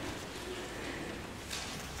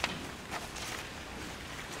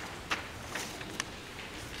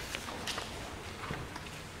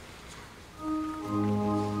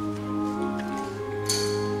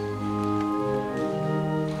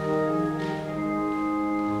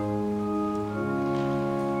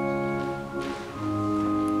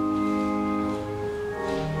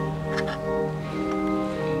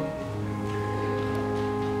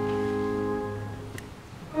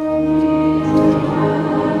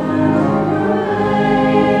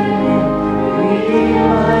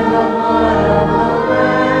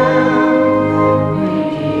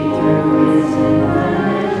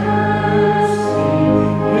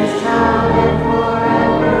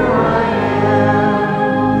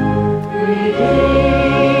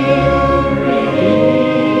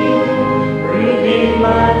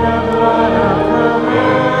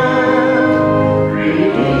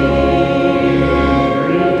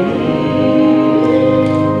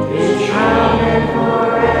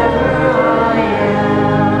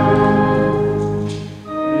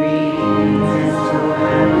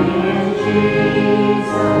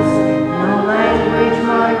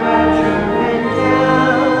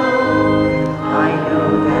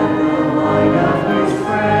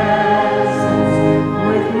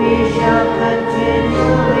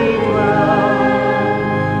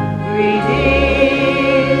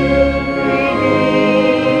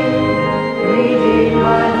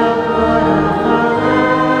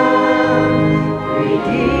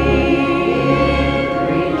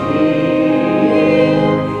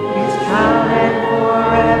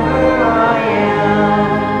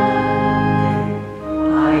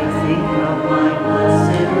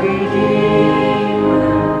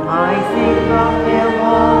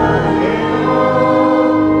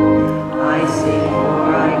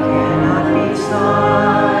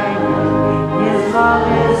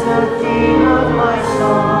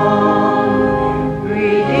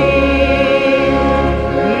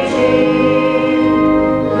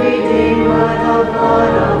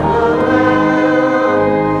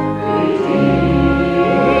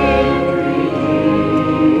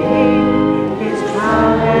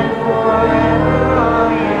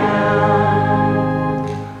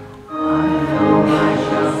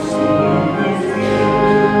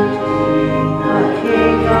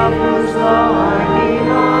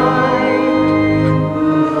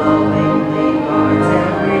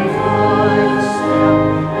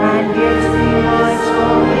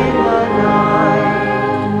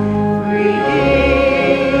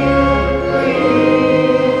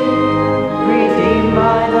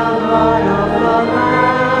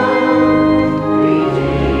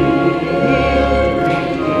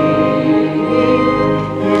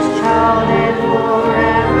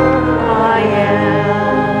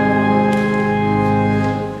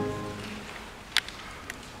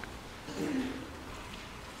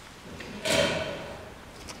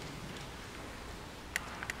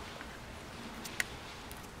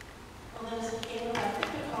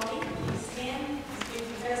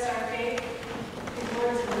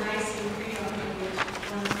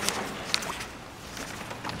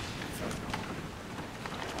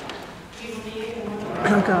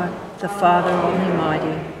 God, the Father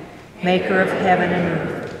Almighty, maker of heaven and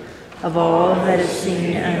earth, of all that is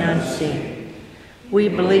seen and unseen. We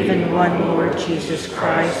believe in one Lord Jesus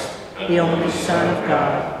Christ, the only Son of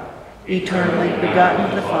God, eternally begotten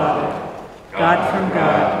of the Father, God from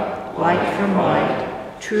God, light from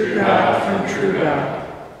light, true God from true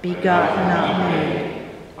God, begotten, not made,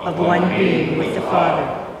 of one being with the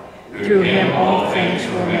Father. Through him all things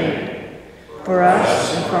were made. For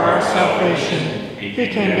us and for our salvation, he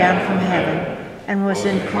came down from heaven and was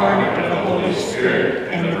incarnate of the Holy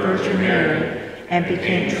Spirit and the Virgin Mary and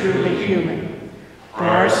became truly human. For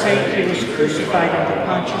our sake he was crucified under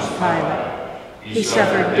Pontius Pilate. He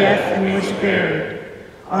suffered death and was buried.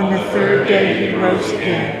 On the third day he rose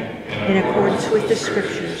again, in accordance with the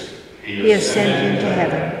Scriptures. He ascended into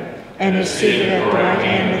heaven and is seated at the right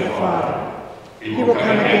hand of the Father. He will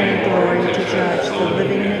come again in glory to judge the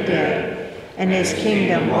living and the dead, and his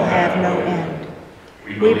kingdom will have no end.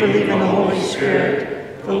 We believe in the Holy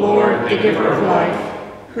Spirit, the Lord, the giver of life,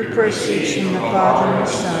 who proceeds from the Father and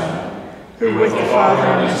the Son, who with the Father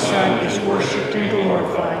and the Son is worshipped and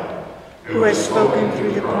glorified, who has spoken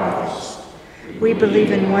through the prophets. We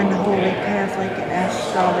believe in one holy Catholic and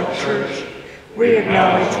Apostolic Church. We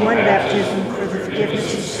acknowledge one baptism for the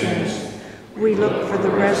forgiveness of sins. We look for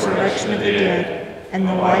the resurrection of the dead and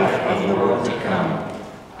the life of the world to come.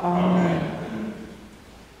 Amen.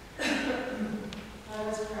 Let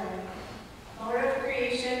us pray. Lord of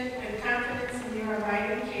creation, with confidence in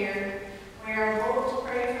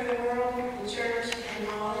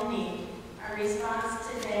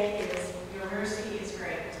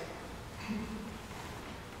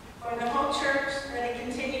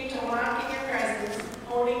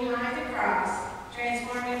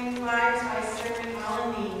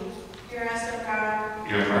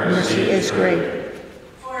mercy is great.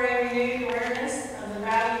 For a renewed awareness of the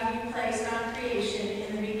value you placed on creation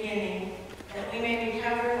in the beginning, that we may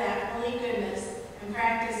recover that holy goodness and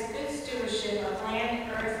practice good stewardship of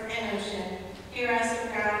land, earth, and ocean, hear us, O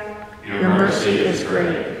God. Your mercy is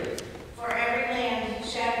great. For every land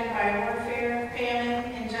shattered by warfare,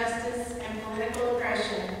 famine, injustice, and political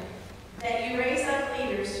oppression, that you raise up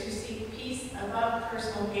leaders who seek peace above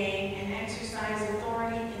personal gain and exercise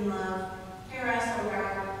authority in love. Hear us, O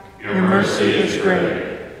God. Your mercy is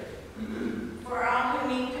great. For all who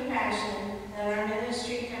need compassion, that our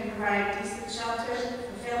ministry can provide decent shelter,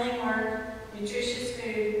 fulfilling work, nutritious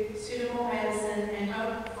food, suitable medicine, and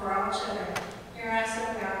hope for all children. Hear us,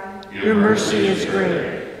 O God. Your mercy is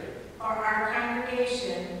great. For our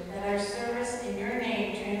congregation, that our service in your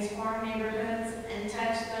name transform neighborhoods and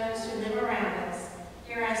touch those who live around us.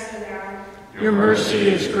 Hear us, O God. Your mercy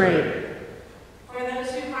is great. For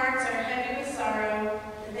those whose hearts are heavy with sorrow,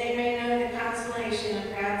 that they may know the consolation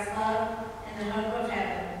of God's love and the hope of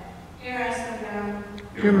heaven. Hear us, O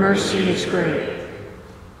God. Your mercy is great.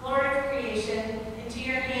 Lord of creation, into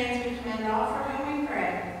your hands we commend all for whom we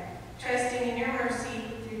pray, trusting in your mercy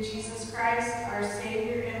through Jesus Christ, our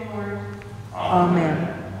Savior and Lord.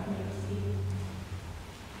 Amen.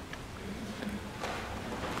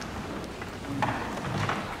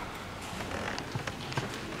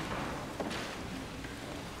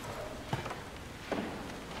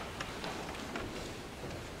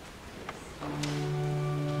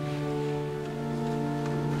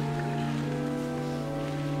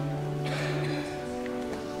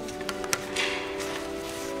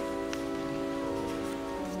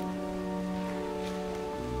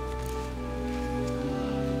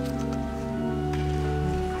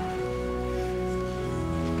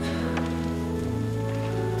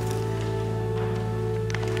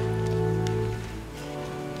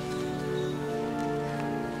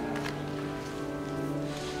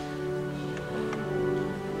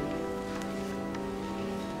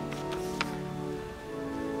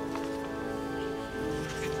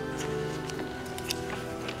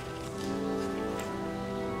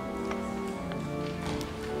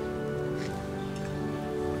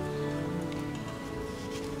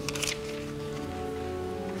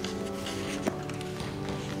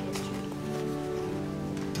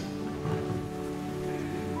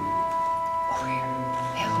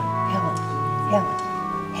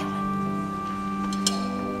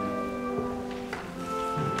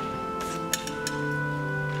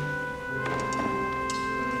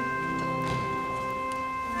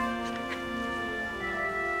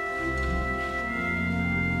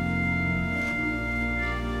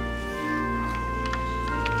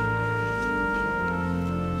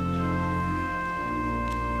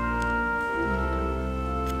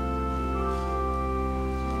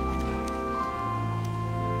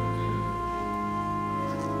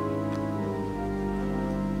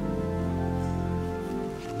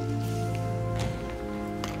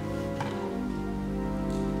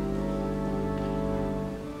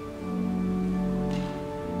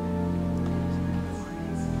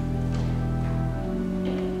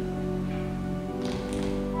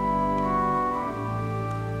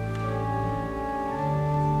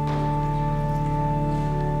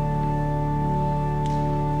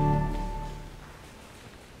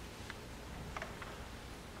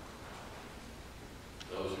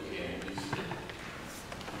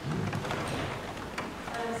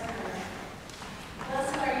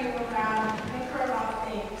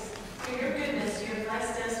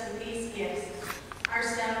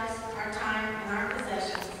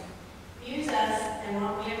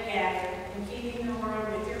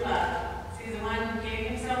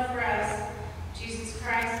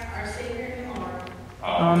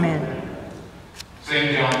 Amen.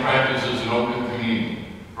 St. John practices an open communion.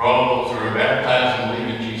 For all those who are baptized and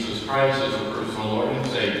believe in Jesus Christ as a personal Lord and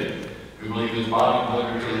Savior, who believe his body and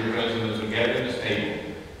blood are truly present as we gather at this table,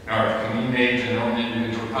 in our communion age and own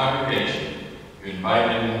individual congregation, we invite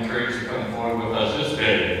and encourage to come forward with us this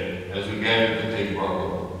day as we gather to take our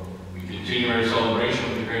Lord. We continue our celebration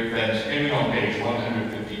with the great Thanksgiving on page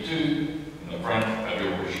 152 in the front of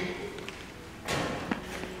your worship.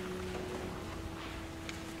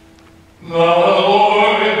 The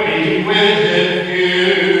Lord be with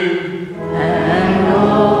you. And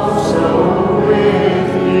also with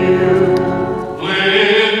you.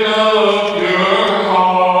 Lift up your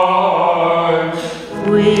hearts.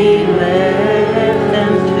 We lift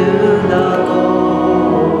them to the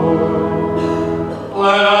Lord.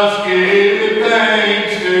 Let us give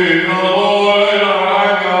thanks to the Lord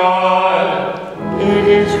our God. It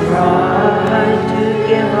is right to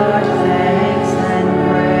give our thanks and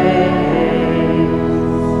praise.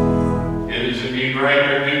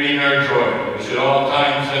 our joy. We should all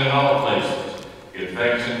times and in all places give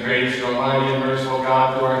thanks and praise to Almighty and merciful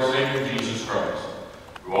God through our Savior Jesus Christ,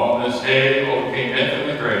 who on this day overcame death and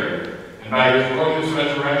the grave, and by his glorious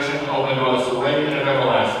resurrection opened to us the way in an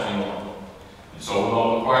everlasting life. And so with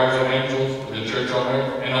all the choirs of angels, with the church on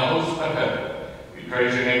earth, and a host of heaven, we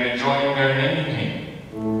praise your name and join their name in hymn.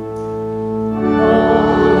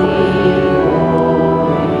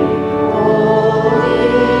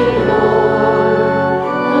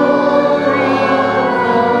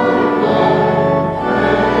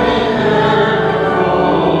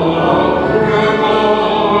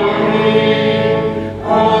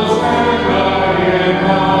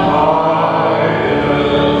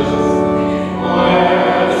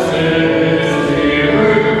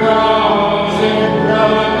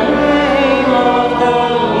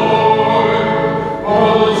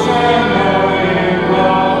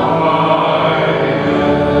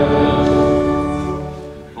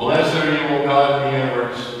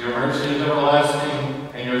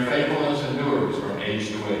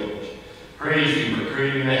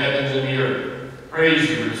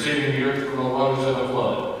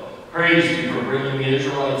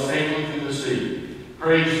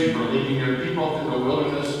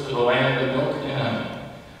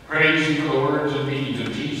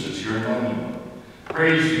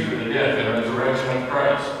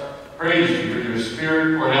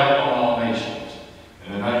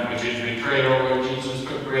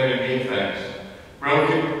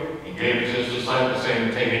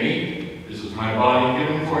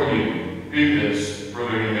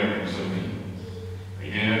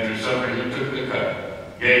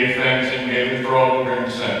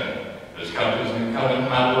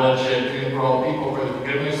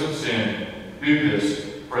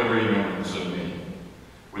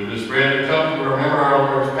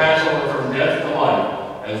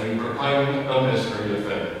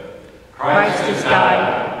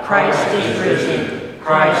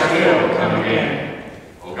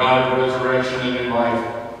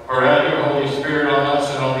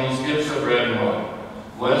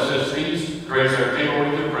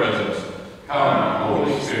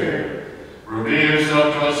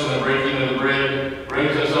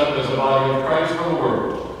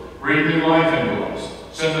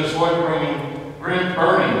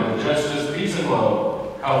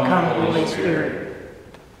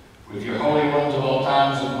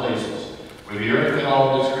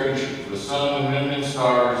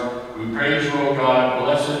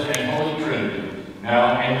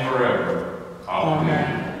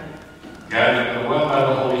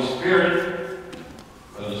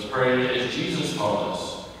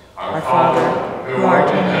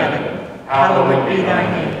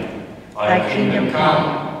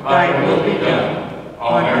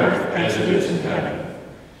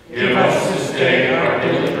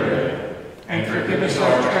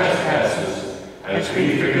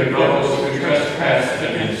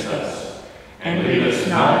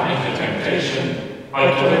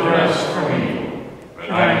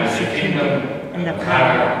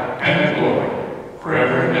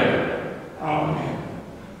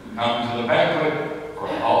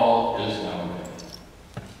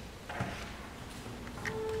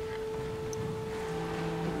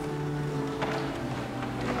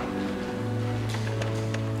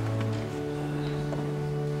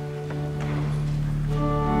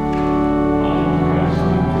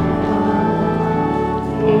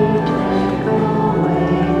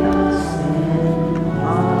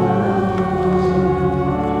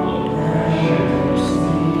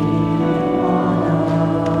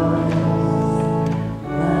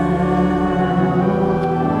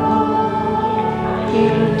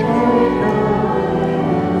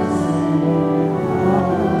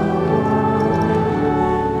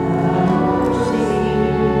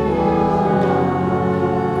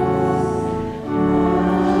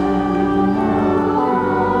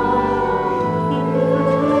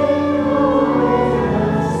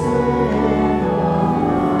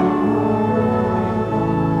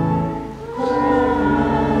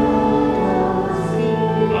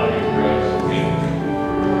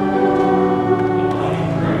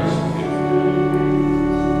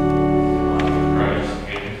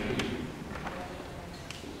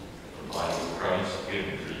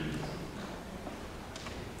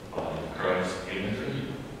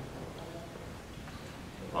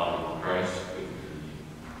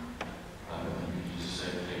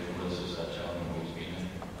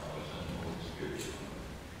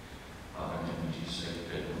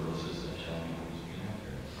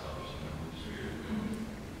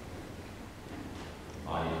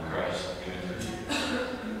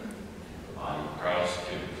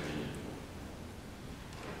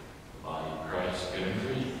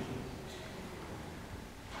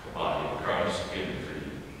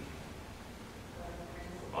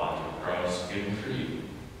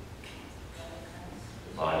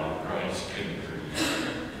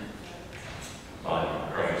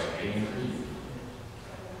 getting free.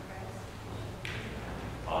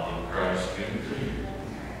 Body of Christ getting free.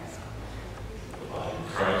 The body of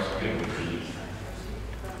Christ getting free.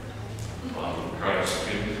 The body of Christ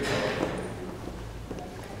getting free.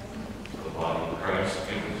 The body of Christ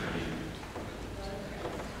getting free.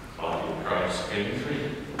 Body of Christ getting free.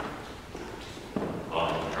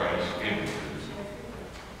 Body of Christ getting free.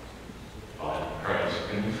 Body of Christ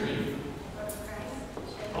getting free.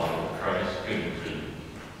 Body of Christ getting free.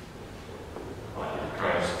 Body of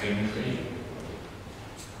Christ getting free.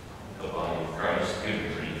 The body of Christ getting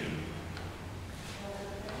free.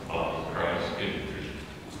 Body of Christ getting free.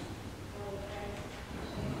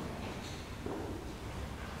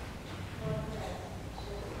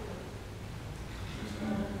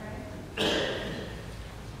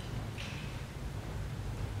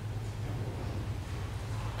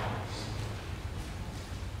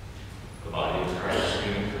 The body of Christ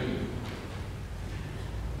getting free.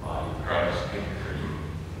 Body of Christ getting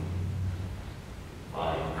free.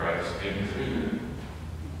 Body of Christ getting free.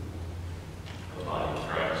 The body of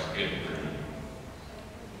Christ getting free.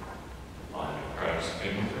 Body of Christ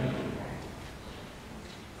getting free.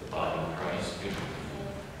 The body of Christ getting free.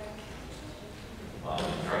 Body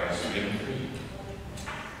of Christ getting free.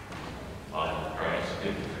 Body of Christ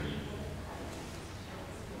getting free.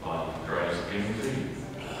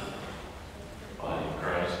 Body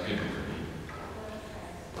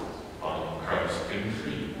of Christ getting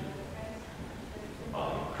free.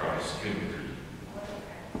 Body of Christ getting free. Body of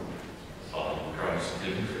Christ getting free. Body of Christ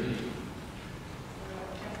getting free.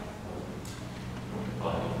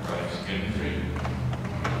 Body of Christ getting free. Body of Christ getting free.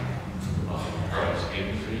 Body of Christ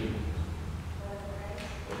getting free.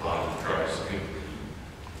 The body of Christ getting free.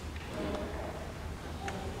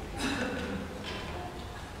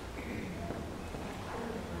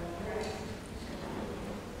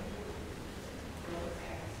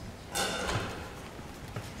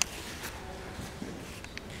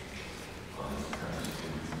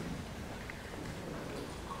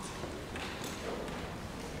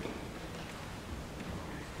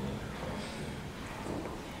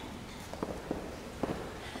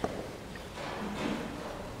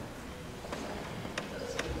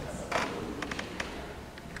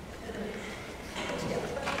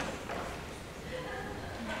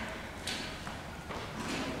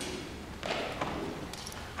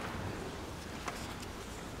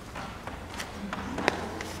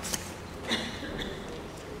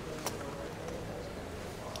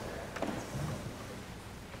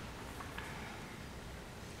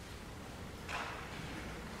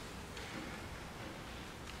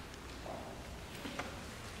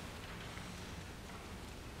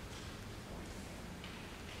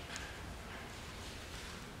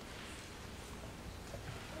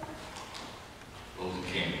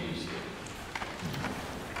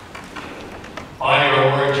 By your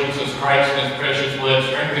Lord Jesus Christ and his precious blood,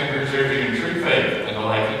 strengthen, preserve you in true faith and the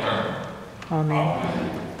life eternal.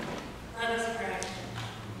 Amen. Let us pray.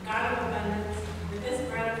 God of abundance, with this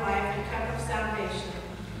bread of life and cup of salvation,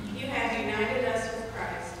 you have united us with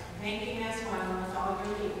Christ, making us one with all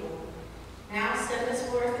your people. Now send us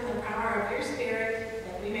forth in the power of your Spirit,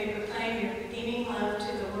 that we may proclaim your redeeming love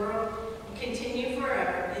to the world and continue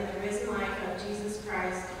forever in the risen life of Jesus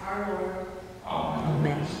Christ, our Lord.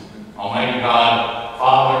 Amen. Almighty God,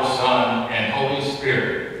 Father, Son, and Holy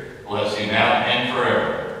Spirit, bless you now and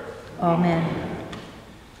forever. Amen.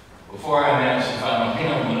 Before I announce the final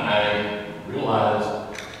hymn, I realized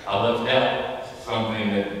I left out something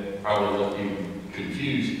that probably left you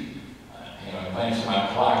confused. I glanced at my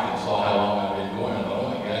clock and saw how long I've been going. I thought, oh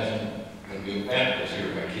my gosh, I'm going to be a Baptist here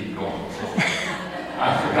if I keep going. So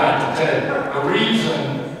I forgot to tell you, the reason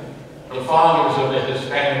the fathers of the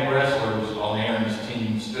Hispanic wrestlers on Aaron's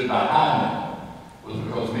team stood behind them was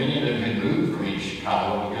because many of them had moved from East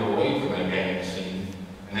Chicago to get away from the gang scene,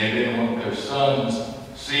 and they didn't want their sons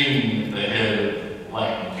seeing the head of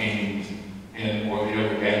Latin Kings or the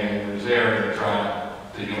other gang members there and trying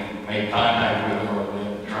to make contact with them or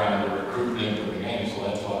them trying to recruit them for the gang. So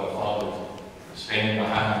that's why the fathers stand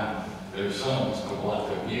behind their sons to block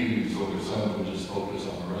their views, so their sons would just focus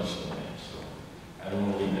on the wrestling match. So I don't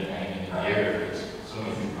want to leave that hanging in the air, because some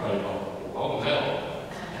of you probably don't, what was that?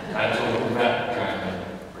 That's what we're about, trying to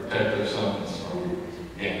protect their sons from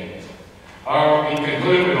gangs. All right, we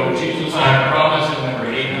conclude with "O Jesus, I Have Promised" in number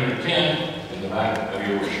 810 in the back of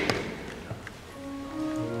your worship.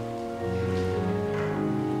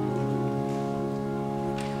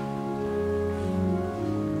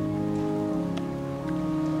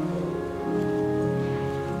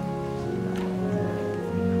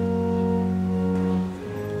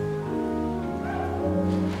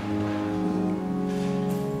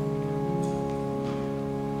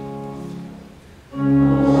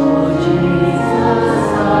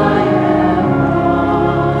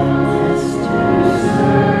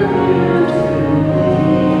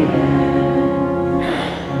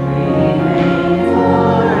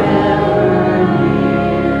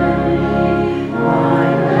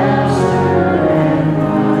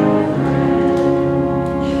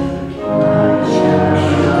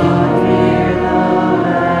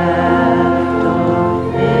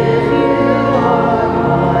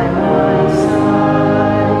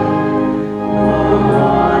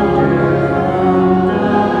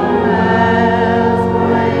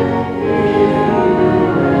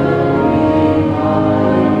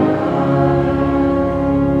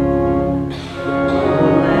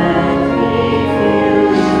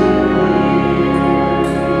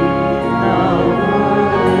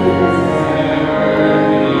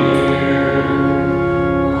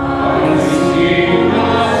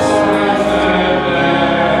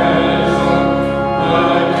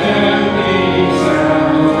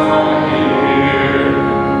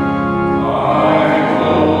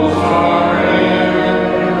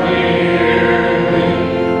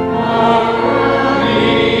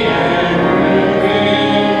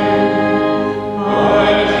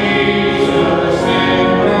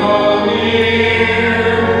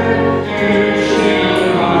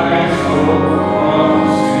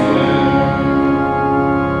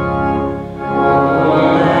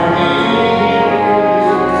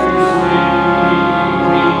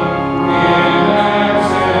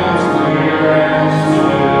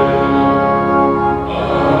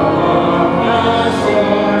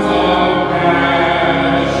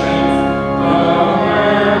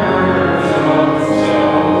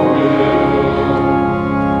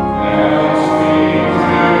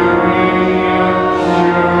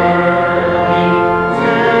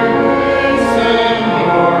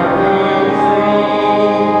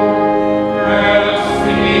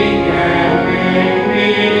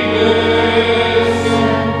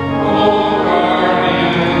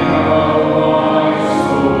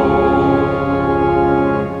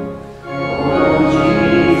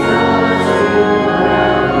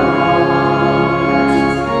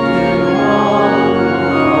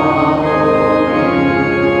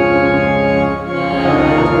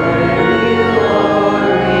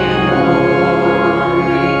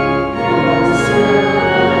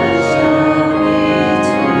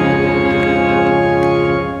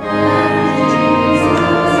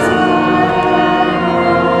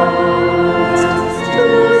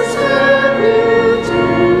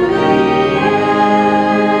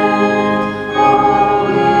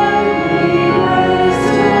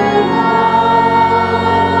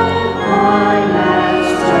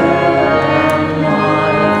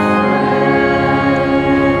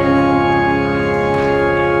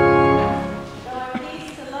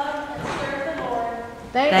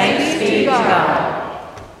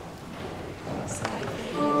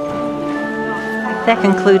 That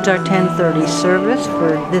concludes our 10:30 service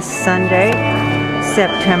for this Sunday,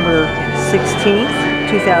 September 16th,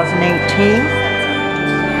 2018.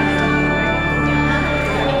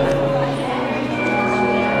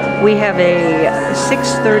 We have a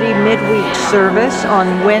 6:30 midweek service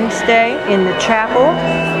on Wednesday in the chapel.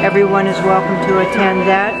 Everyone is welcome to attend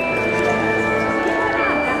that.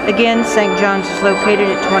 Again, St. John's is located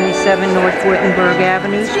at 27 North Wittenberg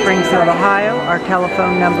Avenue, Springfield, Ohio. Our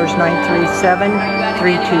telephone number is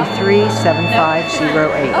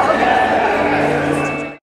 937-323-7508.